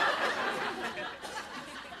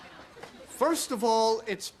 First of all,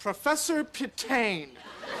 it's Professor Pittain.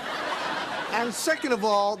 And second of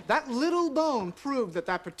all, that little bone proved that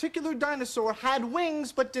that particular dinosaur had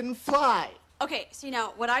wings but didn't fly. Okay, see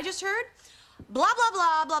now, what I just heard? Blah, blah,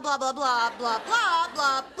 blah, blah, blah, blah, blah, blah, blah,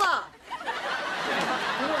 blah, blah.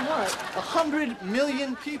 You know what? 100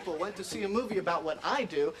 million people went to see a movie about what I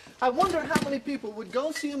do. I wonder how many people would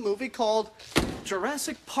go see a movie called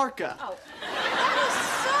Jurassic Parka. Oh, that is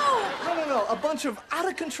so... No. A bunch of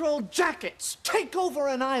out-of-control jackets take over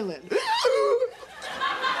an island.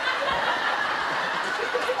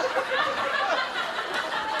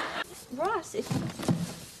 Ross,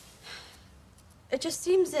 it just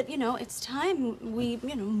seems that, it's time we,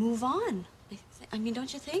 move on. I mean,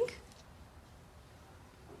 don't you think?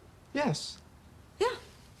 Yes. Yeah.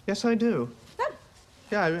 Yes, I do. Good.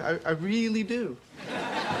 Yeah, I really do.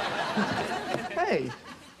 Hey,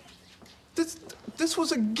 this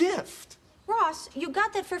was a gift. Ross, you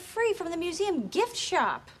got that for free from the museum gift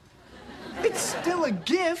shop. It's still a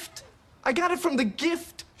gift. I got it from the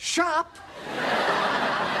gift shop.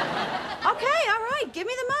 Okay, all right. Give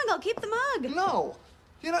me the mug. I'll keep the mug. No.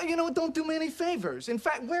 You know what? Don't do me any favors. In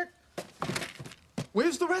fact,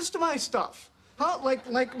 where's the rest of my stuff? Huh? Like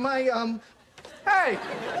my, hey!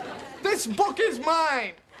 This book is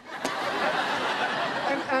mine!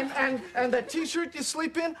 And that T-shirt you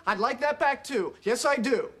sleep in, I'd like that back, too. Yes, I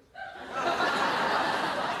do.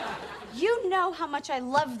 You know how much I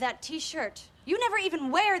love that T-shirt. You never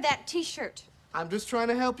even wear that T-shirt. I'm just trying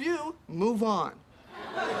to help you move on.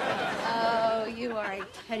 Oh, you are a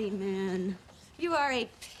petty man. You are a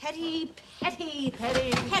petty,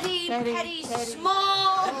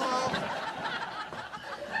 small...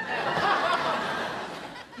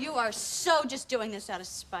 You are so just doing this out of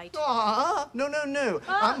spite. Aw, no.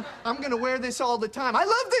 I'm gonna wear this all the time. I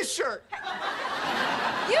love this shirt.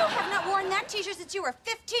 You have not worn that T-shirt since you were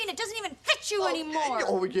 15. It doesn't even fit you anymore.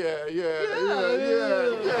 Oh, yeah.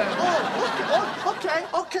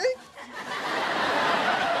 Oh, okay.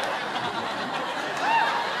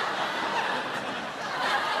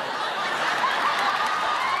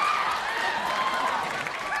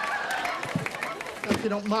 If you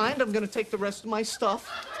don't mind, I'm gonna take the rest of my stuff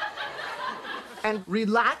and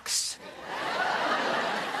relax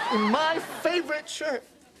in my favorite shirt.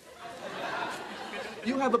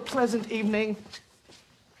 You have a pleasant evening.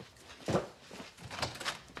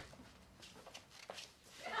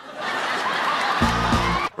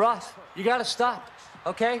 Ross, you gotta stop,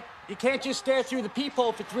 okay? You can't just stare through the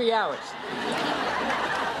peephole for 3 hours.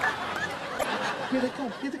 Here they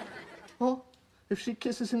come. Oh, if she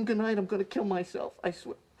kisses him goodnight, I'm gonna kill myself. I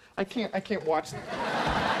swear. I can't watch them.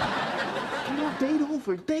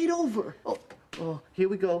 Date over. Oh, here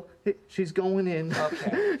we go. She's going in.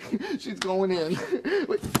 Okay. She's going in.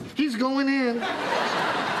 Wait, he's going in.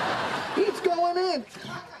 He's going in.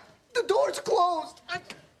 The door's closed.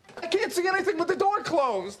 I can't see anything with the door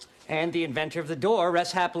closed. And the inventor of the door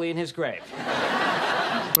rests happily in his grave.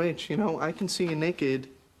 Rach, I can see you naked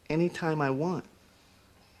anytime I want.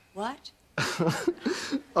 What?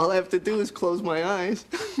 All I have to do is close my eyes.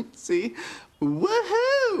 See?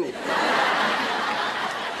 Woohoo!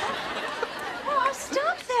 Oh,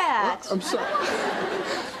 stop that. I'm sorry.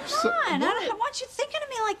 on. I don't want you thinking of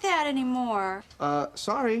me like that anymore.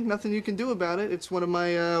 Sorry, nothing you can do about it. It's one of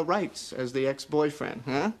my, rights as the ex-boyfriend,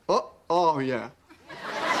 huh? Oh, yeah.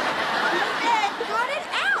 Ned, cut it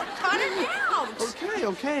out! Cut it out!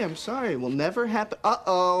 Okay, I'm sorry. Will never happen.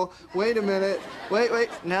 Uh-oh. Wait a minute. Wait.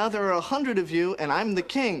 Now there are 100 of you, and I'm the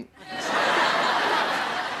king.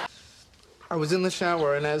 I was in the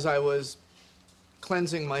shower, and as I was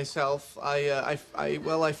cleansing myself, I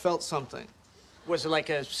felt something. Was it like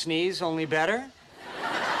a sneeze, only better?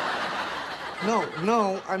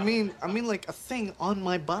 No, I mean like a thing on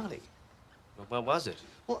my body. What was it?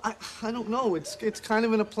 Well, I don't know. It's kind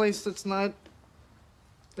of in a place that's not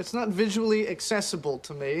visually accessible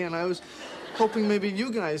to me, and I was hoping maybe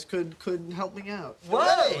you guys could help me out.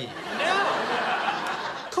 Whoa! No!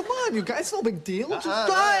 Come on, you guys, no big deal. Just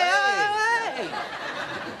Hey!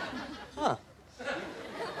 Huh.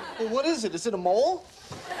 Well, what is it? Is it a mole?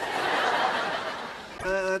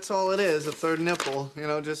 That's all it is, a third nipple. You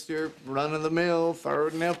know, just your run-of-the-mill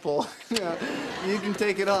third nipple. Yeah, you can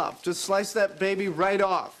take it off. Just slice that baby right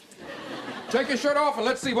off. Take your shirt off and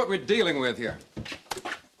let's see what we're dealing with here.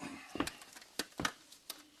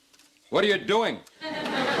 What are you doing?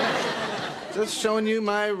 Just showing you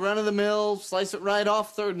my run-of-the-mill, slice it right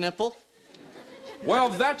off third nipple. Well,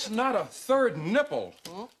 that's not a third nipple.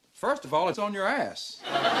 Huh? First of all, it's on your ass.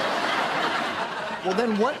 Well,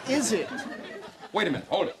 then what is it? Wait a minute,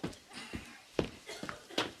 hold it.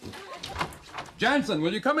 Jansen,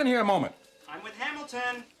 will you come in here a moment? I'm with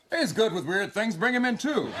Hamilton. He's good with weird things. Bring him in,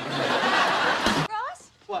 too.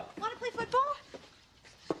 Ross? What? Want to play football?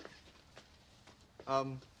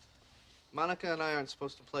 Monica and I aren't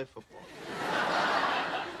supposed to play football.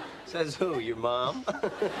 Says who, your mom?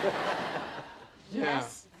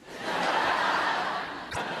 Yes.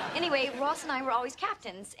 Anyway, Ross and I were always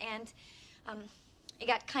captains, and it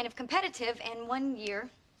got kind of competitive, and one year,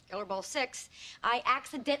 Geller Ball 6, I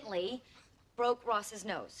accidentally broke Ross's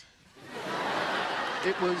nose.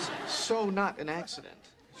 It was so not an accident.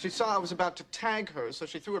 She saw I was about to tag her, so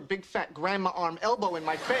she threw her big fat grandma arm elbow in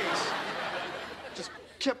my face. Just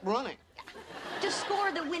kept running. To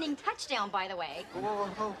score the winning touchdown, by the way.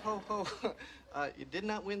 Ho. You did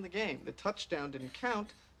not win the game. The touchdown didn't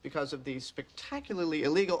count because of the spectacularly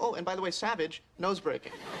illegal, oh, and by the way, savage, nose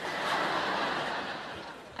breaking.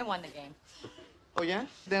 I won the game. Oh, yeah?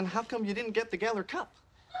 Then how come you didn't get the Geller Cup?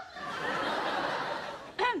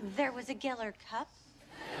 There was a Geller Cup.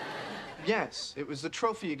 Yes, it was the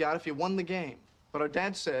trophy you got if you won the game. But our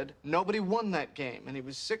dad said nobody won that game, and he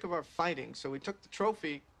was sick of our fighting, so he took the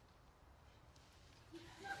trophy.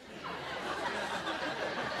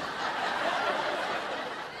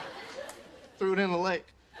 Threw it in the lake.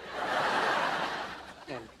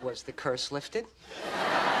 And was the curse lifted?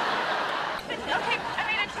 Okay, I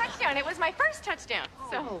made a touchdown. It was my first touchdown.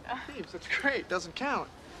 So. Thieves, that's great. Doesn't count.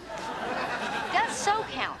 Does so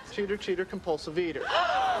count. Cheater, compulsive eater.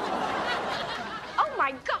 Oh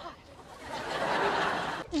my God!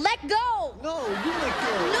 Let go! No, you let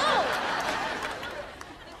go. No!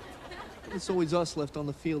 It's always us left on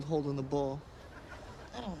the field holding the ball.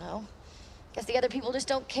 I don't know. Guess the other people just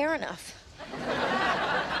don't care enough.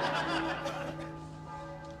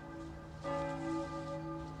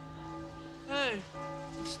 Hey,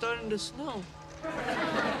 it's starting to snow.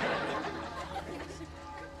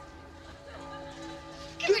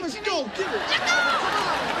 Give it! Let go! Give it! Let go!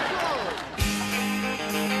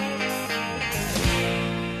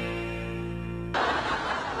 Come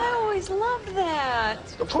on, I always loved that.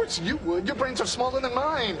 Of course you would. Your brains are smaller than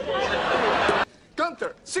mine.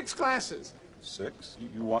 Gunther, 6 classes. 6?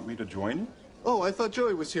 You want me to join you? Oh, I thought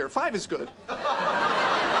Joey was here. 5 is good.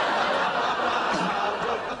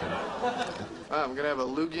 I'm gonna have a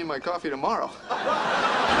loogie in my coffee tomorrow.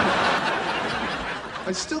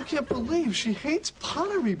 I still can't believe she hates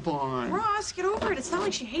Pottery Barn. Ross, get over it. It's not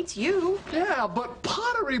like she hates you. Yeah, but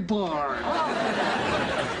Pottery Barn.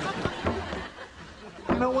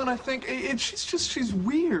 You know what I think? She's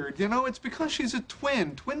weird. You know, it's because she's a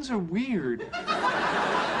twin. Twins are weird.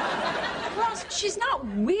 Ross, she's not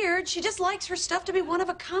weird. She just likes her stuff to be one of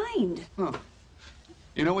a kind. Huh.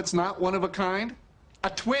 You know what's not one of a kind? A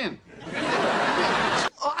twin.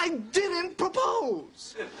 I didn't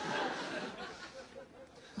propose.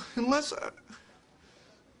 Unless...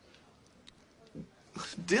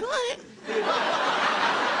 Did I?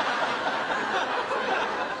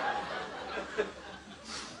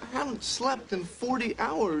 I haven't slept in 40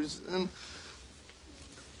 hours, and...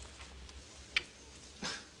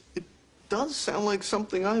 It does sound like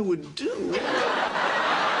something I would do.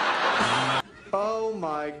 Oh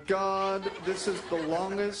my God, this is the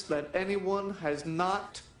longest that anyone has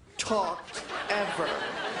not talked ever.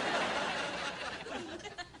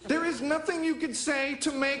 There is nothing you could say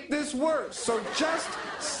to make this worse, so just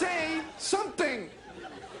say something.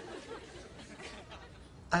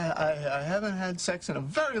 I haven't had sex in a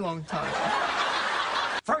very long time.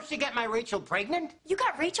 First you get my Rachel pregnant? You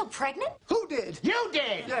got Rachel pregnant? Who did? You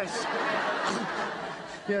did! Yes.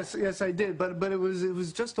 Yes, I did, but it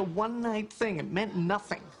was just a one-night thing. It meant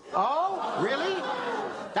nothing. Oh, really?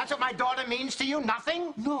 That's what my daughter means to you?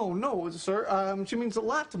 Nothing? No, sir. She means a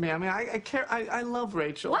lot to me. I mean, I care. I love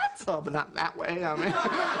Rachel. What? Oh, but not that way. I mean,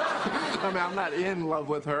 I'm not in love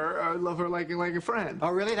with her. I love her like a friend.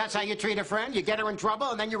 Oh, really? That's how you treat a friend? You get her in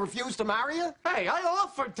trouble and then you refuse to marry her? Hey, I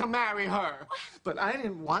offered to marry her, but I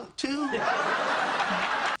didn't want to.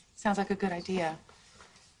 Sounds like a good idea,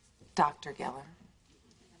 Dr. Geller.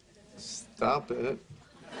 Stop it.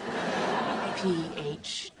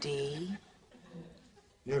 PhD.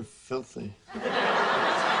 You're filthy.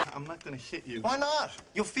 I'm not gonna hit you. Why not?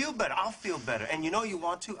 You'll feel better. I'll feel better. And you know you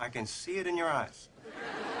want to. I can see it in your eyes.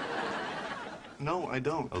 No, I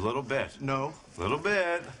don't. A little bit. No. A little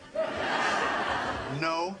bit.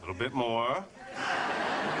 No. A little bit more.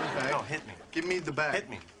 Okay. No, hit me. Give me the bag. Hit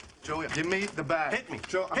me. Joey, give me the bag. Hit me.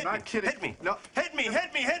 Joe, I'm not kidding. Hit me. No. Hit me,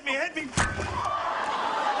 hit me, hit me, hit me.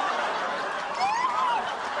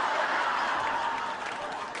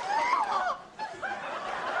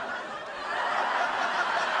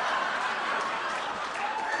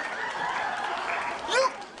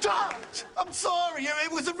 I'm sorry,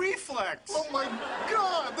 it was a reflex. Oh my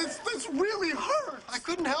God, this really hurts. I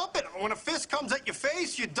couldn't help it. When a fist comes at your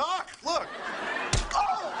face, you duck. Look.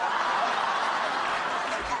 Oh!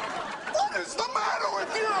 What is the matter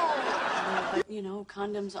with you? You know,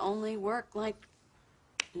 condoms only work like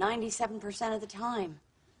 97% of the time.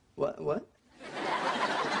 What? What?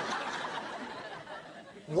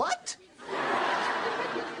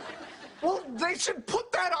 Well, they should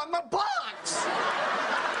put that on the box.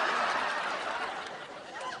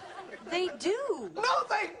 They do. No,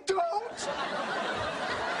 they don't.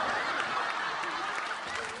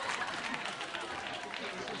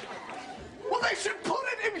 Well, they should put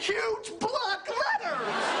it in huge block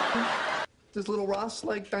letters. Does little Ross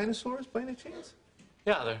like dinosaurs by any chance?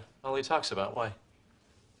 Yeah, they're all he talks about. Why?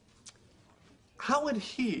 How would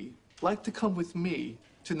he like to come with me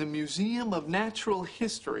to the Museum of Natural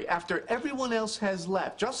History after everyone else has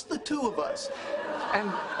left, just the two of us,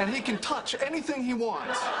 and he can touch anything he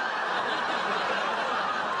wants?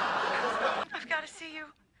 I've got to see you.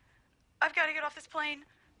 I've got to get off this plane.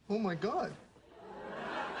 Oh, my God.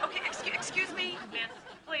 Okay, excuse me. Miss,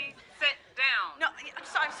 please sit down. No,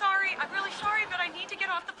 I'm sorry. I'm really sorry, but I need to get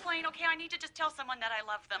off the plane, okay? I need to just tell someone that I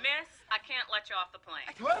love them. Miss, I can't let you off the plane.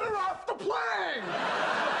 Let her off the plane!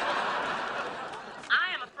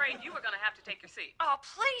 I am afraid you are going to have to take your seat. Oh,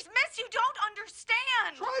 please, miss, you don't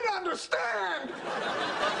understand. Try to understand.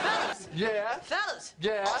 Fellas. Yeah? Fellas.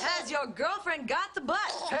 Yeah? Has your girlfriend got the butt?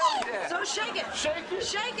 Hell yeah. So shake it. Shake it.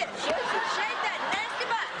 Shake it. Shake that nasty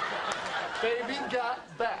butt. Baby got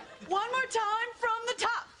back. One more time from the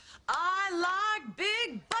top. I like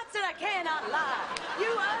big butts and I cannot lie.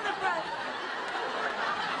 You are the brother.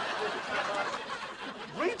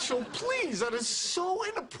 Rachel, please, that is so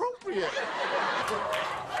inappropriate.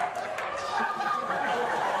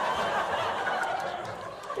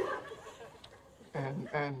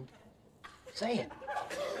 And... Say it.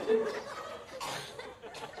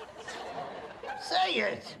 Say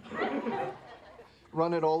it.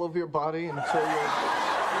 Run it all over your body until you're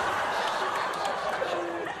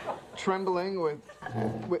trembling with...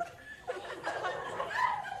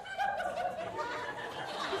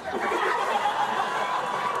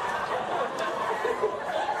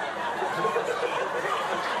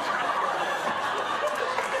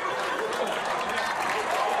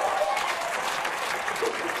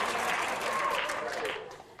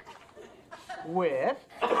 With?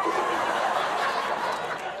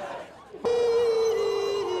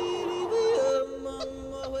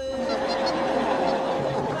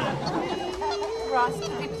 Ross,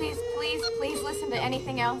 could we please listen to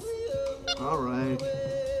anything else? All right.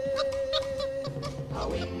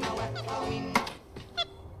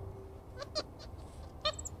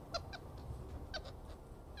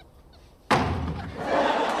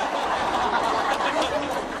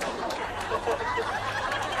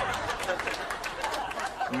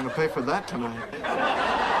 I'm gonna pay for that tonight.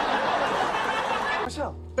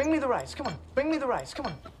 Marcel, bring me the rice. Come on. Bring me the rice. Come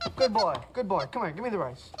on. Good boy. Good boy. Come on, give me the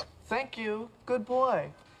rice. Thank you. Good boy.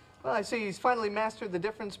 Well, I see he's finally mastered the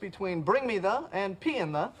difference between bring me the and pee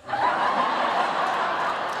in the.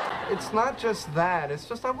 It's not just that. It's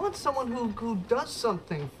just I want someone who does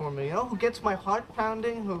something for me, you know, who gets my heart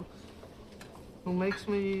pounding, who makes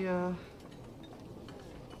me,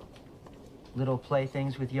 little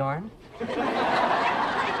playthings with yarn?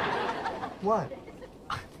 What?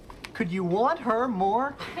 Could you want her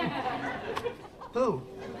more? Who?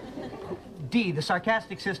 Dee, the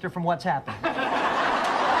sarcastic sister from What's Happened.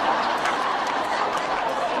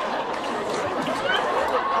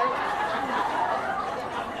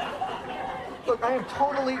 Look, I am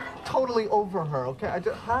totally over her, okay?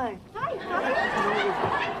 Hi. Hi.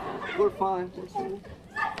 We're fine.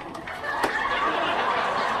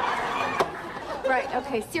 Right,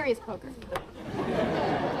 okay, serious poker.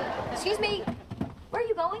 Excuse me, where are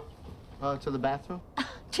you going? To the bathroom?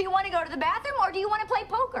 Do you want to go to the bathroom or do you want to play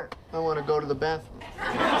poker? I want to go to the bathroom.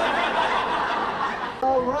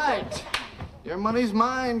 All right. Your money's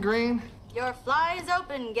mine, Green. Your fly is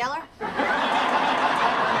open, Geller.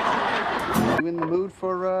 You in the mood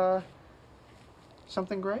for,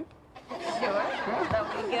 something great? Sure,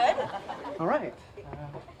 that'll be good. All right.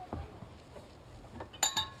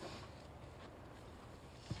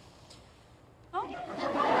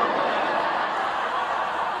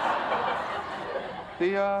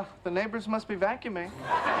 The neighbors must be vacuuming.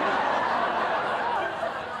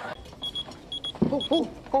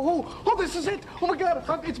 Oh, this is it! Oh my God,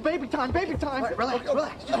 it's baby time, baby time! Right, relax,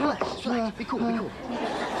 just relax. Be cool, be cool.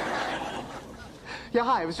 Yeah,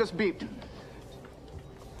 hi, it was just beeped.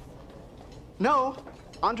 No,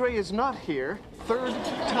 Andre is not here. Third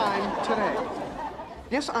time today.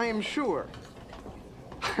 Yes, I am sure.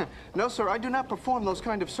 No, sir, I do not perform those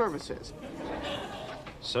kind of services.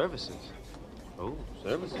 Services? Oh,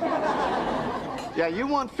 services. Yeah, you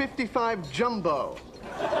want 55 jumbo.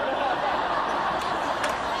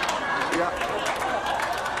 Yeah,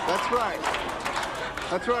 that's right.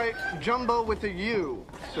 That's right, jumbo with a U,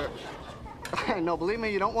 sir. No, believe me,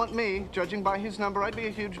 you don't want me. Judging by his number, I'd be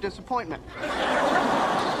a huge disappointment.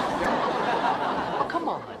 Oh, come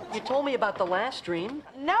on. You told me about the last dream.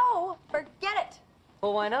 No, forget it.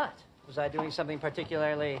 Well, why not? Was I doing something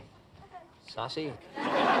particularly saucy?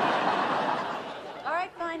 All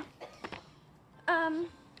right, fine.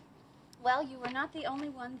 Well, you were not the only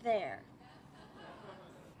one there.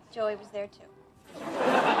 Joey was there, too.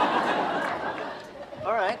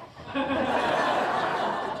 All right.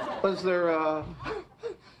 Was there,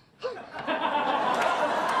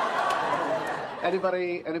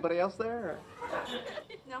 anybody else there? Or?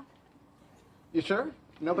 No. You sure?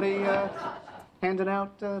 Nobody, handing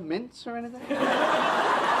out, mints or anything?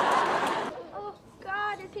 Oh,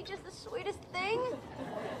 God, is he just the sweetest thing?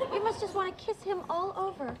 You must just want to kiss him all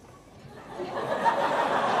over.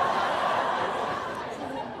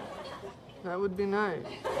 That would be nice.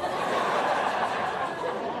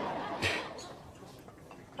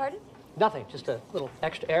 Pardon? Nothing, just a little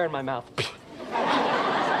extra air in my mouth.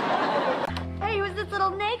 Hey, who's this little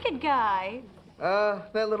naked guy?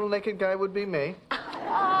 That little naked guy would be me. Oh,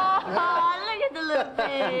 look at the little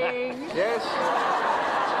thing. Yes.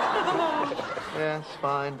 Yes,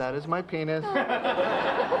 fine. That is my penis.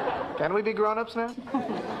 Can we be grown-ups now?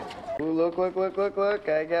 Ooh, look.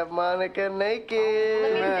 I got Monica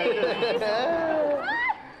naked.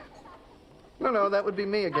 No, that would be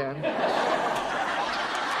me again.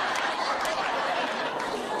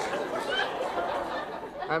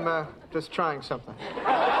 I'm, just trying something.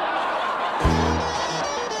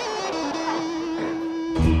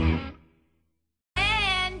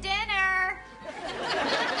 And dinner.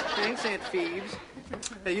 Thanks, Aunt Phoebes.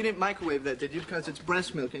 Hey, you didn't microwave that, did you? Because it's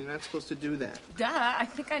breast milk, and you're not supposed to do that. Duh, I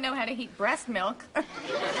think I know how to heat breast milk.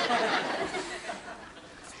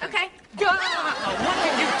 Okay. What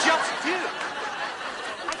did you just do?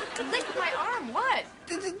 I licked my arm, what?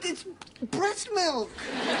 It's breast milk.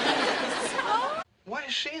 So? Why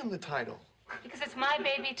is she in the title? Because it's my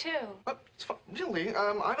baby, too. Really?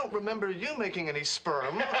 I don't remember you making any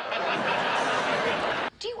sperm.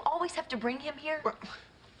 Do you always have to bring him here?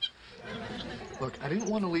 Look, I didn't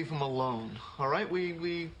want to leave him alone, all right?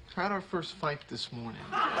 We had our first fight this morning.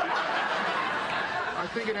 I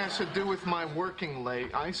think it has to do with my working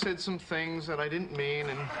late. I said some things that I didn't mean,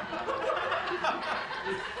 and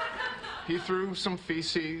he threw some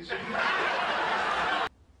feces.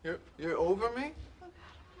 You're over me?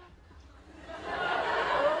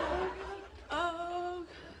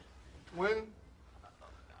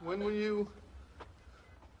 When were you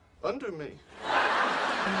under me?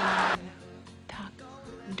 Talk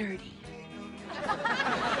dirty.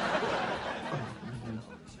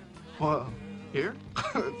 Well, here?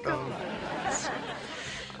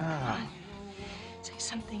 Say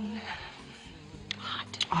something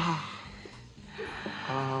hot.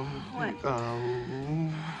 What?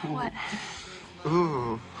 What?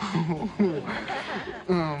 Ooh.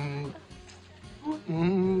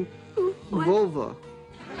 Vulva.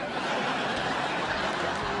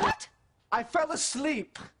 I fell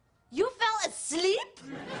asleep. You fell asleep?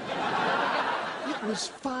 It was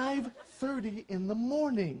 5:30 in the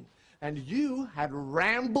morning, and you had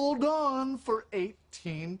rambled on for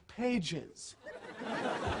 18 pages.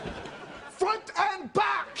 Front and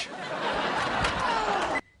back!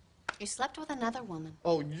 You slept with another woman.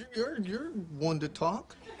 Oh, you're one to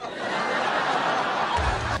talk.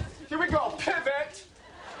 Here we go. Pivot.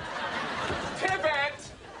 Pivot.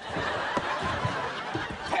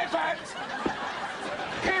 Pivot.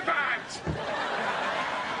 Pivot.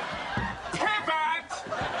 Pivot.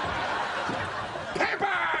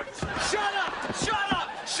 Pivot. Shut up! Shut up!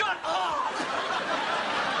 Shut up!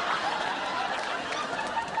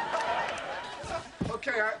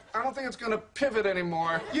 Okay, I don't think it's gonna pivot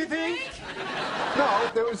anymore. You think? No,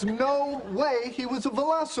 there was no way he was a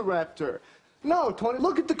velociraptor. No, Tony,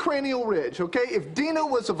 look at the cranial ridge, okay? If Dino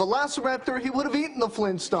was a velociraptor, he would have eaten the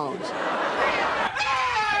Flintstones.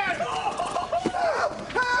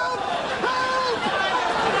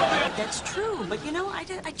 That's true, but you know,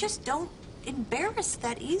 I just don't embarrass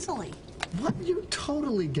that easily. What? You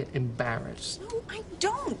totally get embarrassed. No, I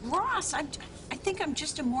don't. Ross, I think I'm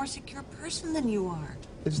just a more secure person than you are.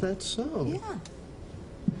 Is that so? Yeah.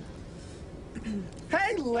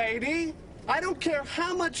 Hey, lady. I don't care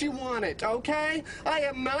how much you want it, okay? I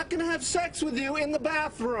am not gonna have sex with you in the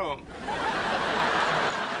bathroom.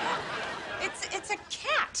 It's a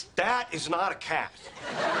cat. That is not a cat.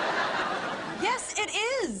 Yes, it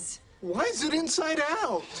is. Why is it inside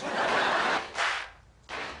out?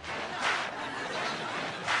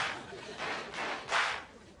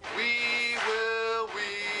 We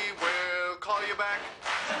will call you back.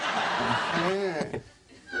 Yeah.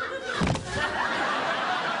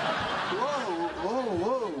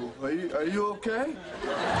 Whoa. Are you okay?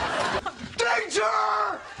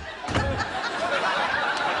 Danger!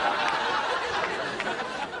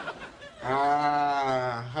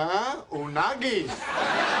 Unagi.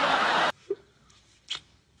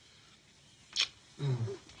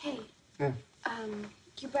 Hey, Yeah.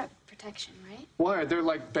 you brought protection, right? Why, are there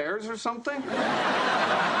like bears or something? In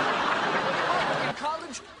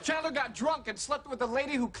college, Chandler got drunk and slept with the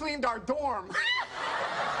lady who cleaned our dorm.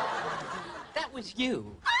 That was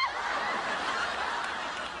you.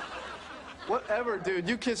 Whatever, dude.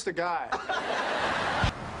 You kissed a guy.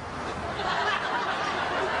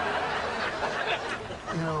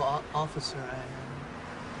 You know, officer,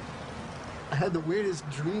 I had the weirdest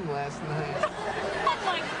dream last night. Oh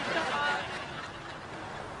my God.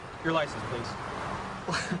 Your license, please.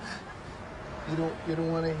 You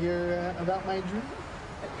don't want to hear about my dream,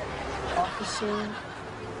 officer?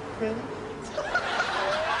 Really?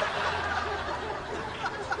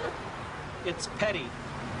 It's petty.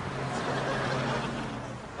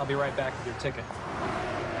 I'll be right back with your ticket.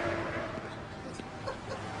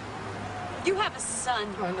 You have a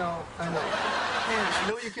son. I know. Man, I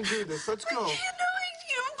know you can do this. Let's go. I can't do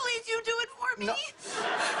it. Please, you do it for me. No.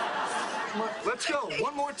 Come on, let's go.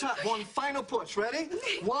 One more time. One final push. Ready?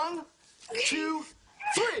 1, 2,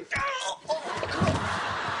 3. God.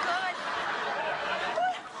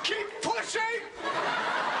 Keep pushing!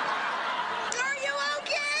 Are you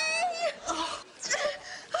okay?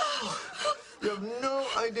 You have no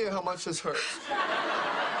idea how much this hurts.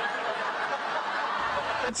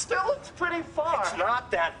 It still looks pretty far. It's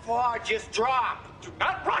not that far. Just drop. Do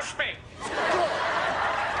not rush me!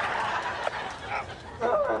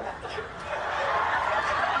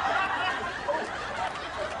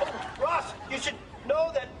 Ross, you should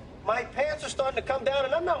know that my pants are starting to come down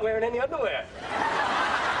and I'm not wearing any underwear.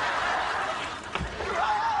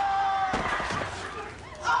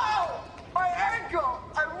 Oh! My ankle!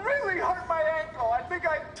 I really hurt my ankle. I think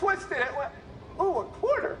I twisted it. Oh, a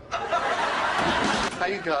quarter. Hi,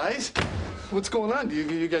 you guys. What's going on? Do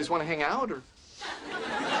you guys want to hang out, or?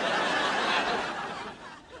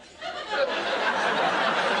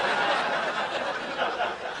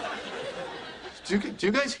 Do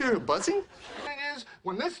you guys hear a buzzing? Thing is,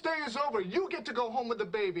 when this day is over, you get to go home with the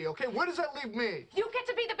baby, okay? Where does that leave me? You get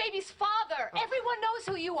to be the baby's father. Everyone knows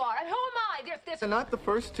who you are. And who am I? There's Not the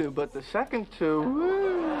first two, but the second two.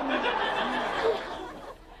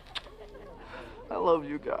 I love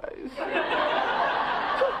you guys.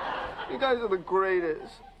 You guys are the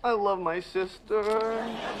greatest. I love my sister.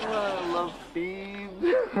 I love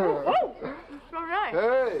Phoebe. All right.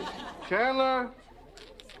 Hey, Chandler.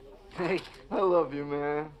 Hey, I love you,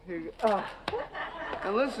 man.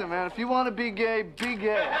 And listen, man, if you want to be gay, be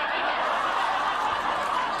gay.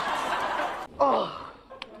 Oh,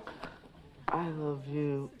 I love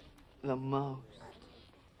you the most.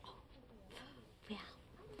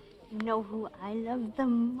 You know who I love the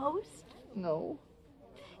most? No.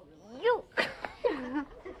 You.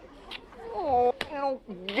 Oh, you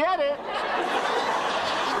don't get it.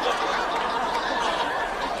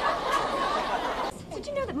 Did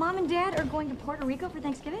you know that Mom and Dad are going to Puerto Rico for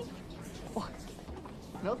Thanksgiving?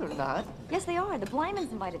 No, they're not. Yes, they are. The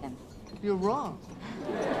Blymans invited them. You're wrong.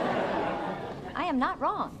 I am not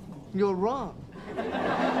wrong. You're wrong.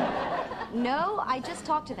 No, I just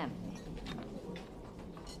talked to them.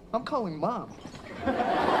 I'm calling Mom.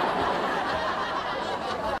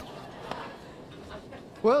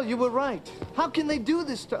 Well, you were right. How can they do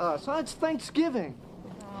this to us? Huh? It's Thanksgiving.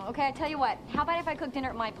 Oh, okay, I tell you what. How about if I cook dinner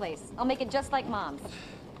at my place? I'll make it just like Mom's.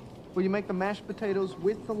 Will you make the mashed potatoes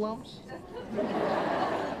with the lumps?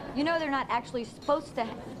 You know they're not actually supposed to.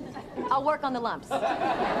 I'll work on the lumps.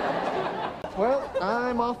 Well,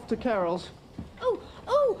 I'm off to Carol's. Ooh,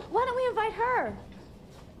 why don't we invite her?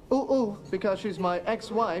 Ooh, because she's my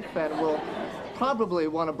ex-wife and will probably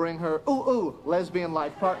want to bring her lesbian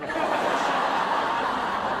life partner.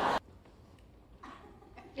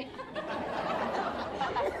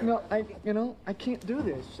 No, I can't do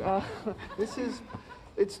this.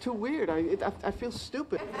 It's too weird. I feel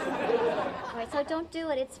stupid. All right, so don't do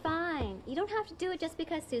it. It's fine. You don't have to do it just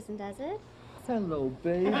because Susan does it. Hello,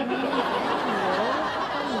 baby. Hello.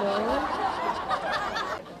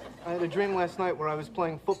 I had a dream last night where I was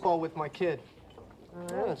playing football with my kid.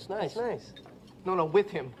 Oh, it's nice. Nice. No, with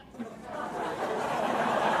him.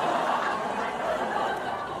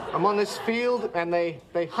 I'm on this field, and they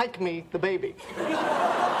hike me the baby.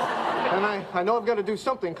 And I know I've got to do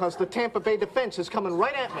something, because the Tampa Bay defense is coming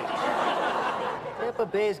right at me. Tampa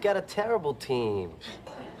Bay's got a terrible team.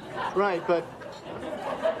 Right, but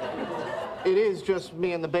it is just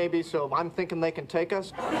me and the baby, so I'm thinking they can take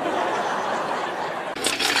us.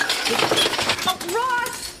 Oh,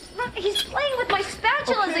 Ross! He's playing with my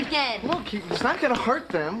spatulas again. Look, he's not going to hurt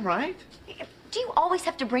them, right? Do you always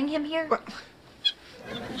have to bring him here?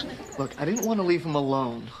 Look, I didn't want to leave him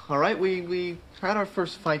alone, all right? We had our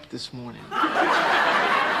first fight this morning.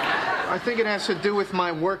 I think it has to do with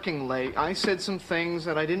my working late. I said some things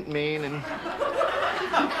that I didn't mean, and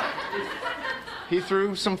he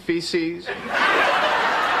threw some feces.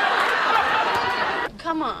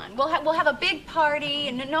 Come on, we'll have a big party,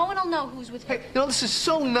 and no one will know who's with who. Hey, no, this is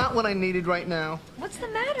so not what I needed right now. What's the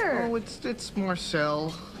matter? Oh, it's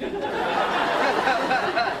Marcel.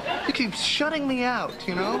 He keeps shutting me out,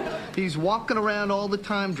 you know? He's walking around all the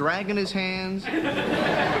time, dragging his hands.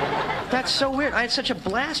 That's so weird. I had such a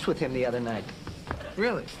blast with him the other night.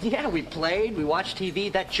 Really? Yeah, we played, we watched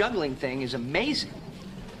TV. That juggling thing is amazing.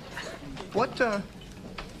 What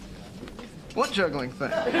juggling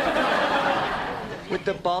thing? With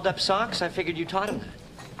the balled-up socks, I figured you taught him that.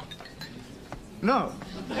 No.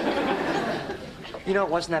 You know, it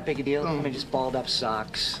wasn't that big a deal. I mean, just balled-up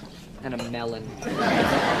socks and a melon.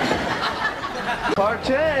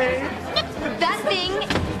 Partay! That thing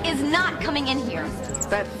is not coming in here.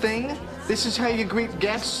 That thing? This is how you greet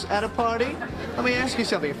guests at a party? Let me ask you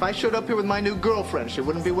something. If I showed up here with my new girlfriend, she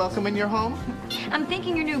wouldn't be welcome in your home? I'm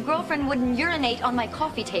thinking your new girlfriend wouldn't urinate on my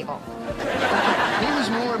coffee table. He was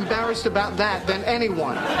more embarrassed about that than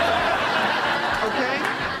anyone. Okay?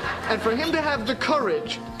 And for him to have the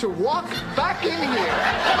courage to walk back in here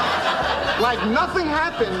like nothing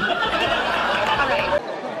happened. All right.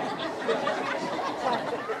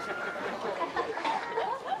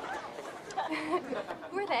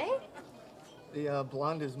 Who are they? The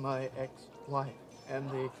blonde is my ex-wife, and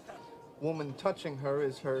the woman touching her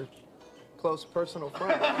is her close personal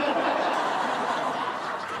friend.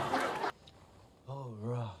 Oh,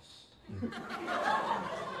 Ross.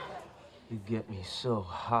 You get me so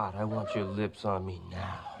hot. I want your lips on me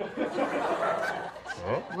now.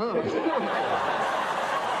 Huh?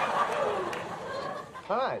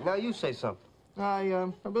 All right, now you say something. I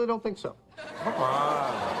really don't think so. Come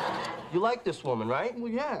on. You like this woman, right?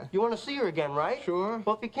 Well, yeah. You want to see her again, right? Sure.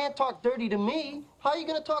 Well, if you can't talk dirty to me, how are you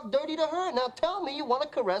going to talk dirty to her? Now tell me you want to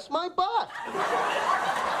caress my butt.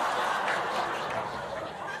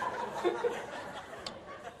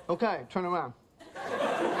 Okay, turn around.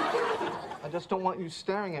 I just don't want you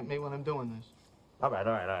staring at me when I'm doing this. All right.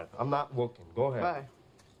 I'm not looking. Go ahead. Bye.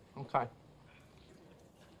 Okay.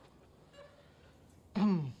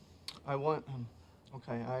 I want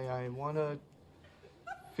to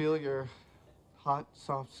feel your hot,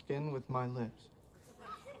 soft skin with my lips.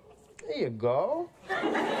 There you go.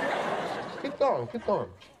 Keep going.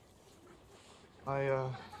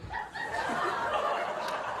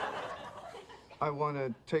 I want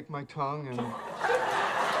to take my tongue and...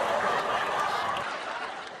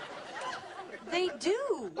 They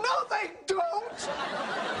do. No, they don't!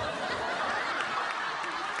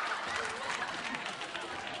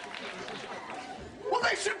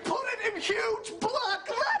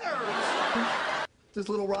 Does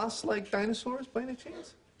little Ross like dinosaurs by any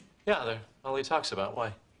chance? Yeah, they're all he talks about.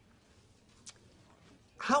 Why?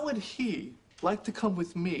 How would he like to come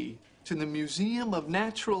with me to the Museum of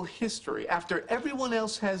Natural History after everyone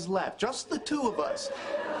else has left? Just the two of us.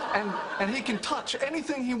 And he can touch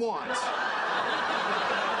anything he wants.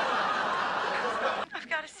 I've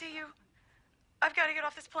got to see you. I've got to get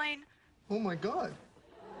off this plane. Oh, my God.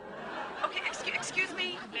 Okay, excuse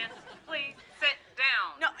me. Miss, please sit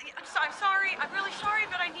down. No, I'm sorry. I'm really sorry,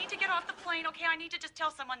 but I need to get off the plane, okay? I need to just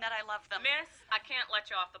tell someone that I love them. Miss, I can't let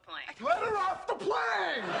you off the plane. Let her off the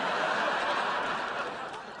plane!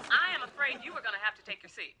 I am afraid you are going to have to take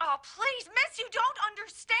your seat. Oh, please, miss, you don't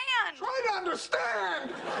understand. Try to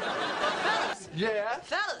understand! Fellas. Yeah?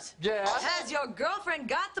 Fellas. Yeah? Has your girlfriend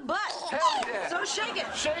got the butt? Hell yeah. So shake it.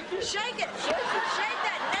 Shake it. Shake it. Shake it. Shake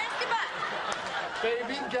that nasty butt.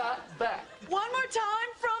 Baby got back. One more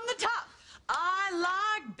time from the top. I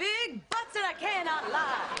like big butts and I cannot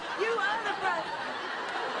lie. You are the brother.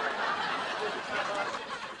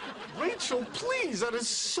 Rachel, please, that is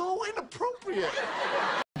so inappropriate.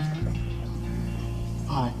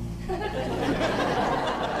 Hi.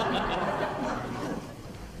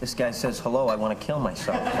 This guy says hello, I want to kill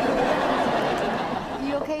myself.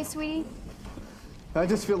 You okay, sweetie? I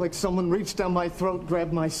just feel like someone reached down my throat,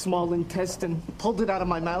 grabbed my small intestine, pulled it out of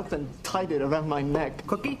my mouth, and tied it around my neck.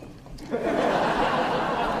 Cookie?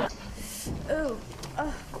 Ooh.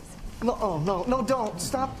 No, oh, no, don't.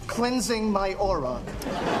 Stop cleansing my aura.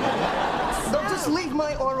 No, just leave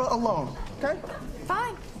my aura alone, okay?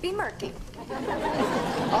 Fine. Be murky.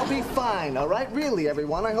 I'll be fine, all right? Really,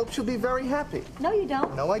 everyone. I hope she'll be very happy. No, you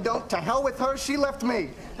don't. No, I don't. To hell with her. She left me.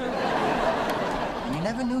 You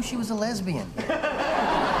never knew she was a lesbian.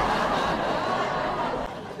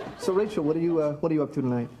 So, Rachel, what are you up to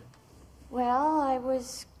tonight? Well, I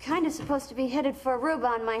was kind of supposed to be headed for Aruba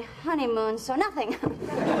on my honeymoon, so nothing.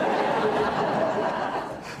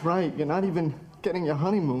 Right, you're not even getting your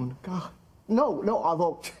honeymoon. God. No,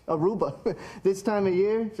 although Aruba, this time of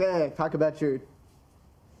year, talk about your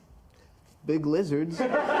big lizards.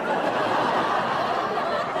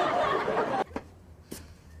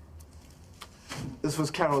 This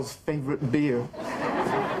was Carol's favorite beer.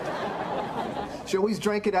 She always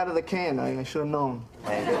drank it out of the can. I should have known.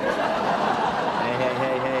 Hey. Hey.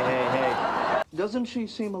 Doesn't she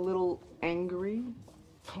seem a little angry?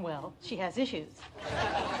 Well, she has issues.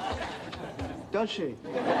 Does she?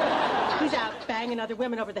 She's out banging other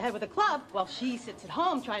women over the head with a club while she sits at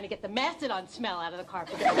home trying to get the mastodon smell out of the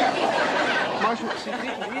carpet. Marcia, see,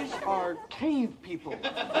 these are cave people.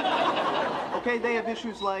 Okay, they have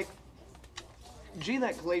issues like, gee,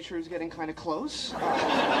 that glacier is getting kind of close.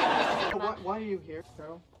 Why are you here,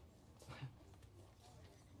 Carol?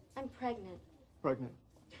 I'm pregnant. Pregnant.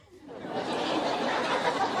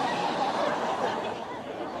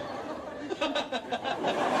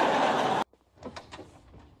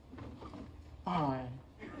 Hi.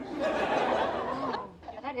 Oh,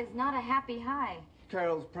 that is not a happy high.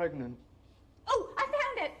 Carol's pregnant. Oh, I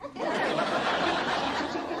found it!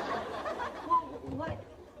 What?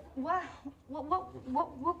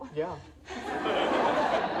 Yeah.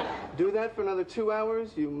 Do that for another 2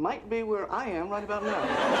 hours, you might be where I am right about now.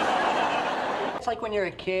 It's like when you're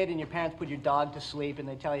a kid and your parents put your dog to sleep and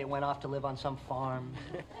they tell you it went off to live on some farm.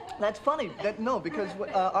 That's funny. No, because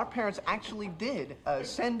our parents actually did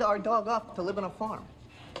send our dog off to live on a farm.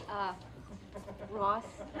 Ross?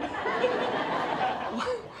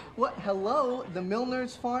 What? Hello? The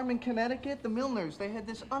Milners farm in Connecticut? The Milners, they had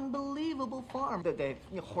this unbelievable farm. They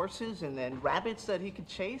had horses and then rabbits that he could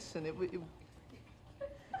chase, and it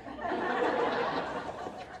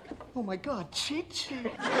Oh my God, Chi-Chi.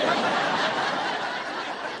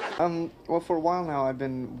 Well, for a while now, I've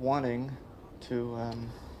been wanting to,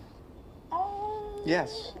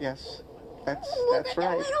 Yes, that's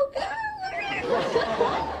right.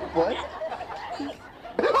 What?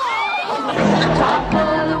 Top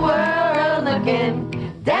of the world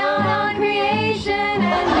looking down on creation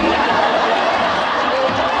and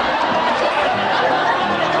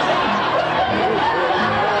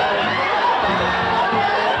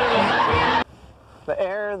The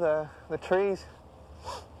air, the trees.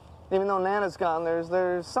 Even though Nana's gone,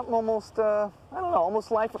 there's something almost, I don't know,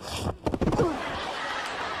 almost like...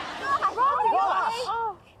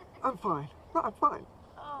 I'm fine. I'm fine.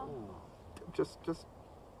 Just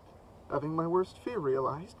having my worst fear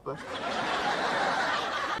realized, but...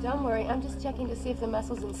 Don't worry, I'm just checking to see if the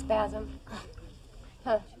muscle's in spasm.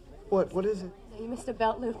 Huh. What is it? You missed a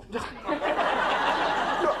belt loop. No.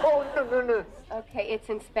 Okay, it's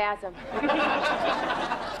in spasm.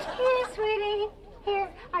 Here, sweetie. Here,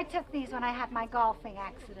 I I took these when I had my golfing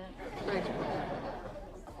accident. Thanks.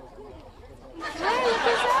 Hey, look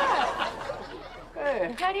who's that.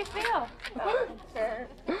 Hey. How do you feel?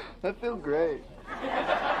 I feel great.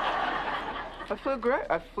 I feel great.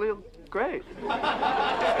 I feel great.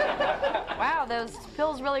 Wow, those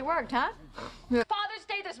pills really worked, huh? Yeah. Father's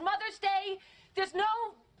Day, there's Mother's Day, there's no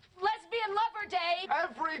Lesbian Lover Day.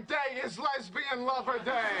 Every day is Lesbian Lover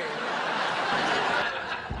Day.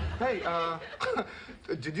 Hey,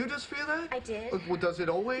 did you just feel that? I did. Well, does it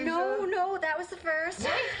always? No, no, that was the first.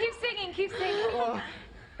 Keep singing, keep singing.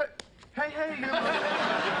 Hey,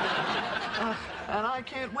 and I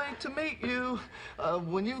can't wait to meet you.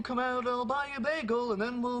 When you come out, I'll buy you a bagel, and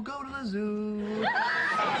then we'll go to the zoo.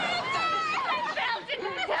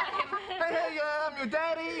 Hey, I'm your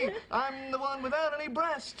daddy. I'm the one without any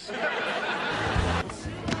breasts.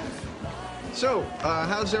 So,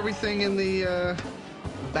 how's everything in the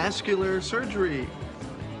vascular surgery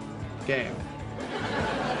game?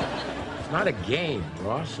 It's not a game,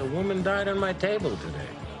 Ross. A woman died on my table today.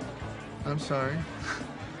 I'm sorry.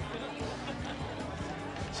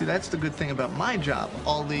 See, that's the good thing about my job.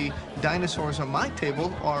 All the dinosaurs on my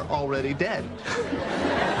table are already dead.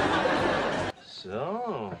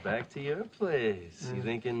 So, back to your place. You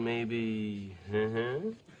thinking maybe,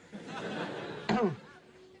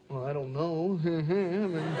 Well, I don't know. I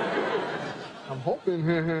mean, I'm hoping.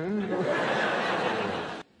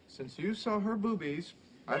 Since you saw her boobies,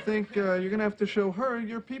 I think you're gonna have to show her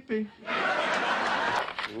your pee-pee.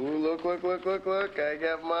 Ooh, look, look, look, look, look. I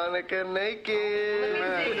got Monica naked.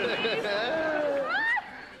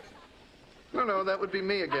 No, that would be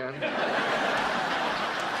me again.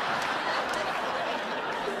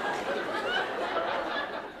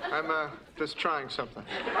 I'm just trying something.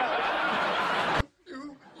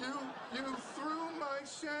 You threw my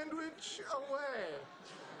sandwich away.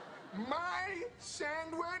 My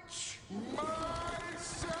sandwich! My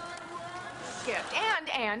sandwich! Gift.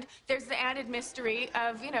 And there's the added mystery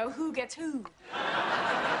of, who gets who.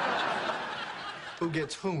 Who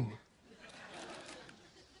gets whom?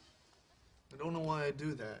 I don't know why I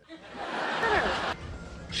do that.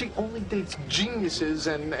 She only dates geniuses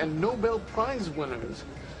and Nobel Prize winners.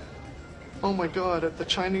 Oh my God, at the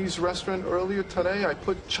Chinese restaurant earlier today, I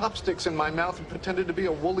put chopsticks in my mouth and pretended to be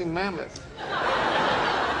a woolly mammoth.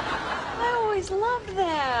 I always loved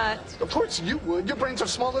that. Of course you would. Your brains are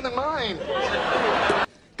smaller than mine.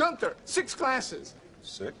 Gunther, 6 classes.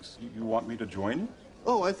 6? You want me to join you?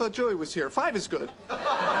 Oh, I thought Joey was here. 5 is good.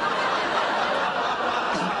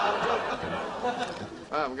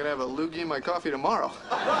 I'm gonna have a loogie in my coffee tomorrow.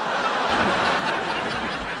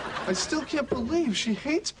 I still can't believe she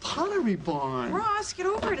hates Pottery Barn. Ross, get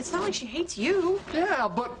over it. It's not like she hates you. Yeah,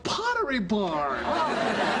 but Pottery Barn.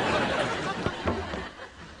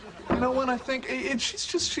 You know what I think?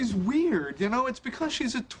 She's weird. It's because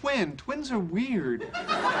she's a twin. Twins are weird.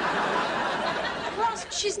 Ross,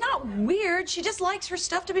 she's not weird. She just likes her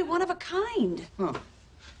stuff to be one of a kind. Huh.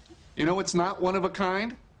 You know what's not one of a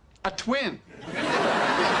kind? A twin.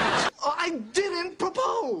 I didn't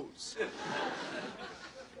propose.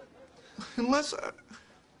 Unless...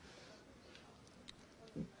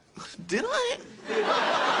 Did I?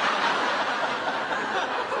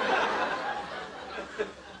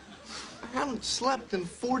 I haven't slept in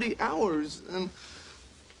 40 hours, and...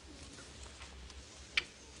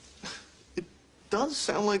 It does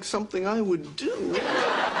sound like something I would do.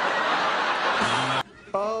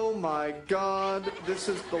 Oh my God, this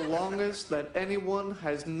is the longest that anyone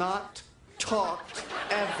has not talked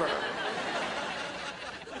ever.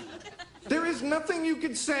 There is nothing you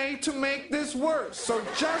could say to make this worse, so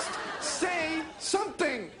just say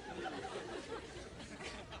something.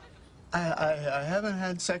 I haven't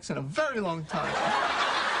had sex in a very long time.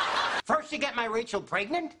 First you get my Rachel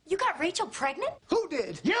pregnant? You got Rachel pregnant? Who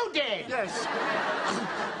did? You did! Yes.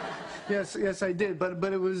 Yes, I did,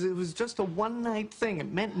 but it was just a one-night thing.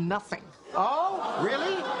 It meant nothing. Oh,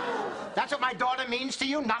 really? That's what my daughter means to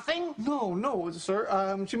you? Nothing? No, sir.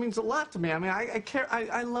 She means a lot to me. I mean, I care.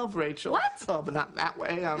 I love Rachel. What? Oh, but not that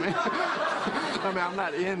way. I mean, I'm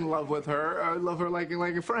not in love with her. I love her like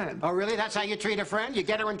a friend. Oh, really? That's how you treat a friend? You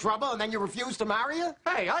get her in trouble and then you refuse to marry her?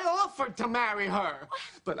 Hey, I offered to marry her,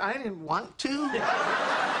 but I didn't want to.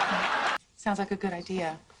 Sounds like a good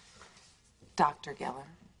idea, Dr. Geller.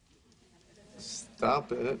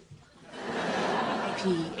 Stop it.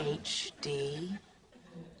 PhD.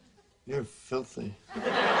 You're filthy.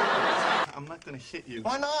 I'm not gonna hit you.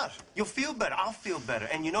 Why not? You'll feel better. I'll feel better.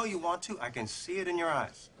 And you know you want to. I can see it in your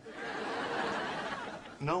eyes.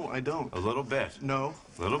 No, I don't. A little bit. No.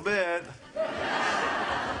 A little bit.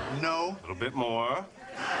 No. A little bit more.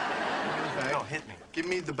 bag. No, hit me. Give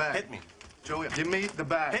me the bag. Hit me. Joe, give me the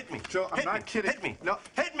bag. Hit me. Joe, I'm not kidding. Hit me. No.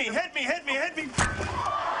 Hit me, hit me, hit me, hit me.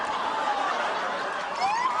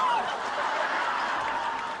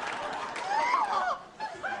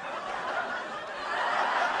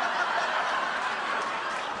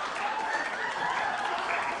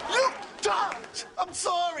 You ducked! I'm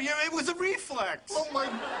sorry. It was a reflex. Oh, my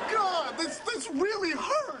God. This really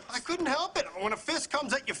hurts. I couldn't help it. When a fist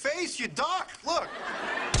comes at your face, you duck. Look.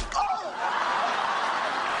 Oh!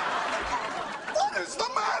 What is the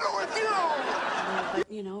matter with you?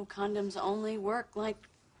 But, you know, condoms only work like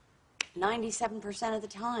 97% of the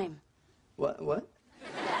time. What?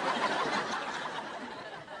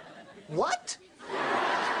 What?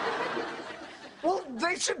 Well,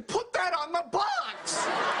 they should put that on the button.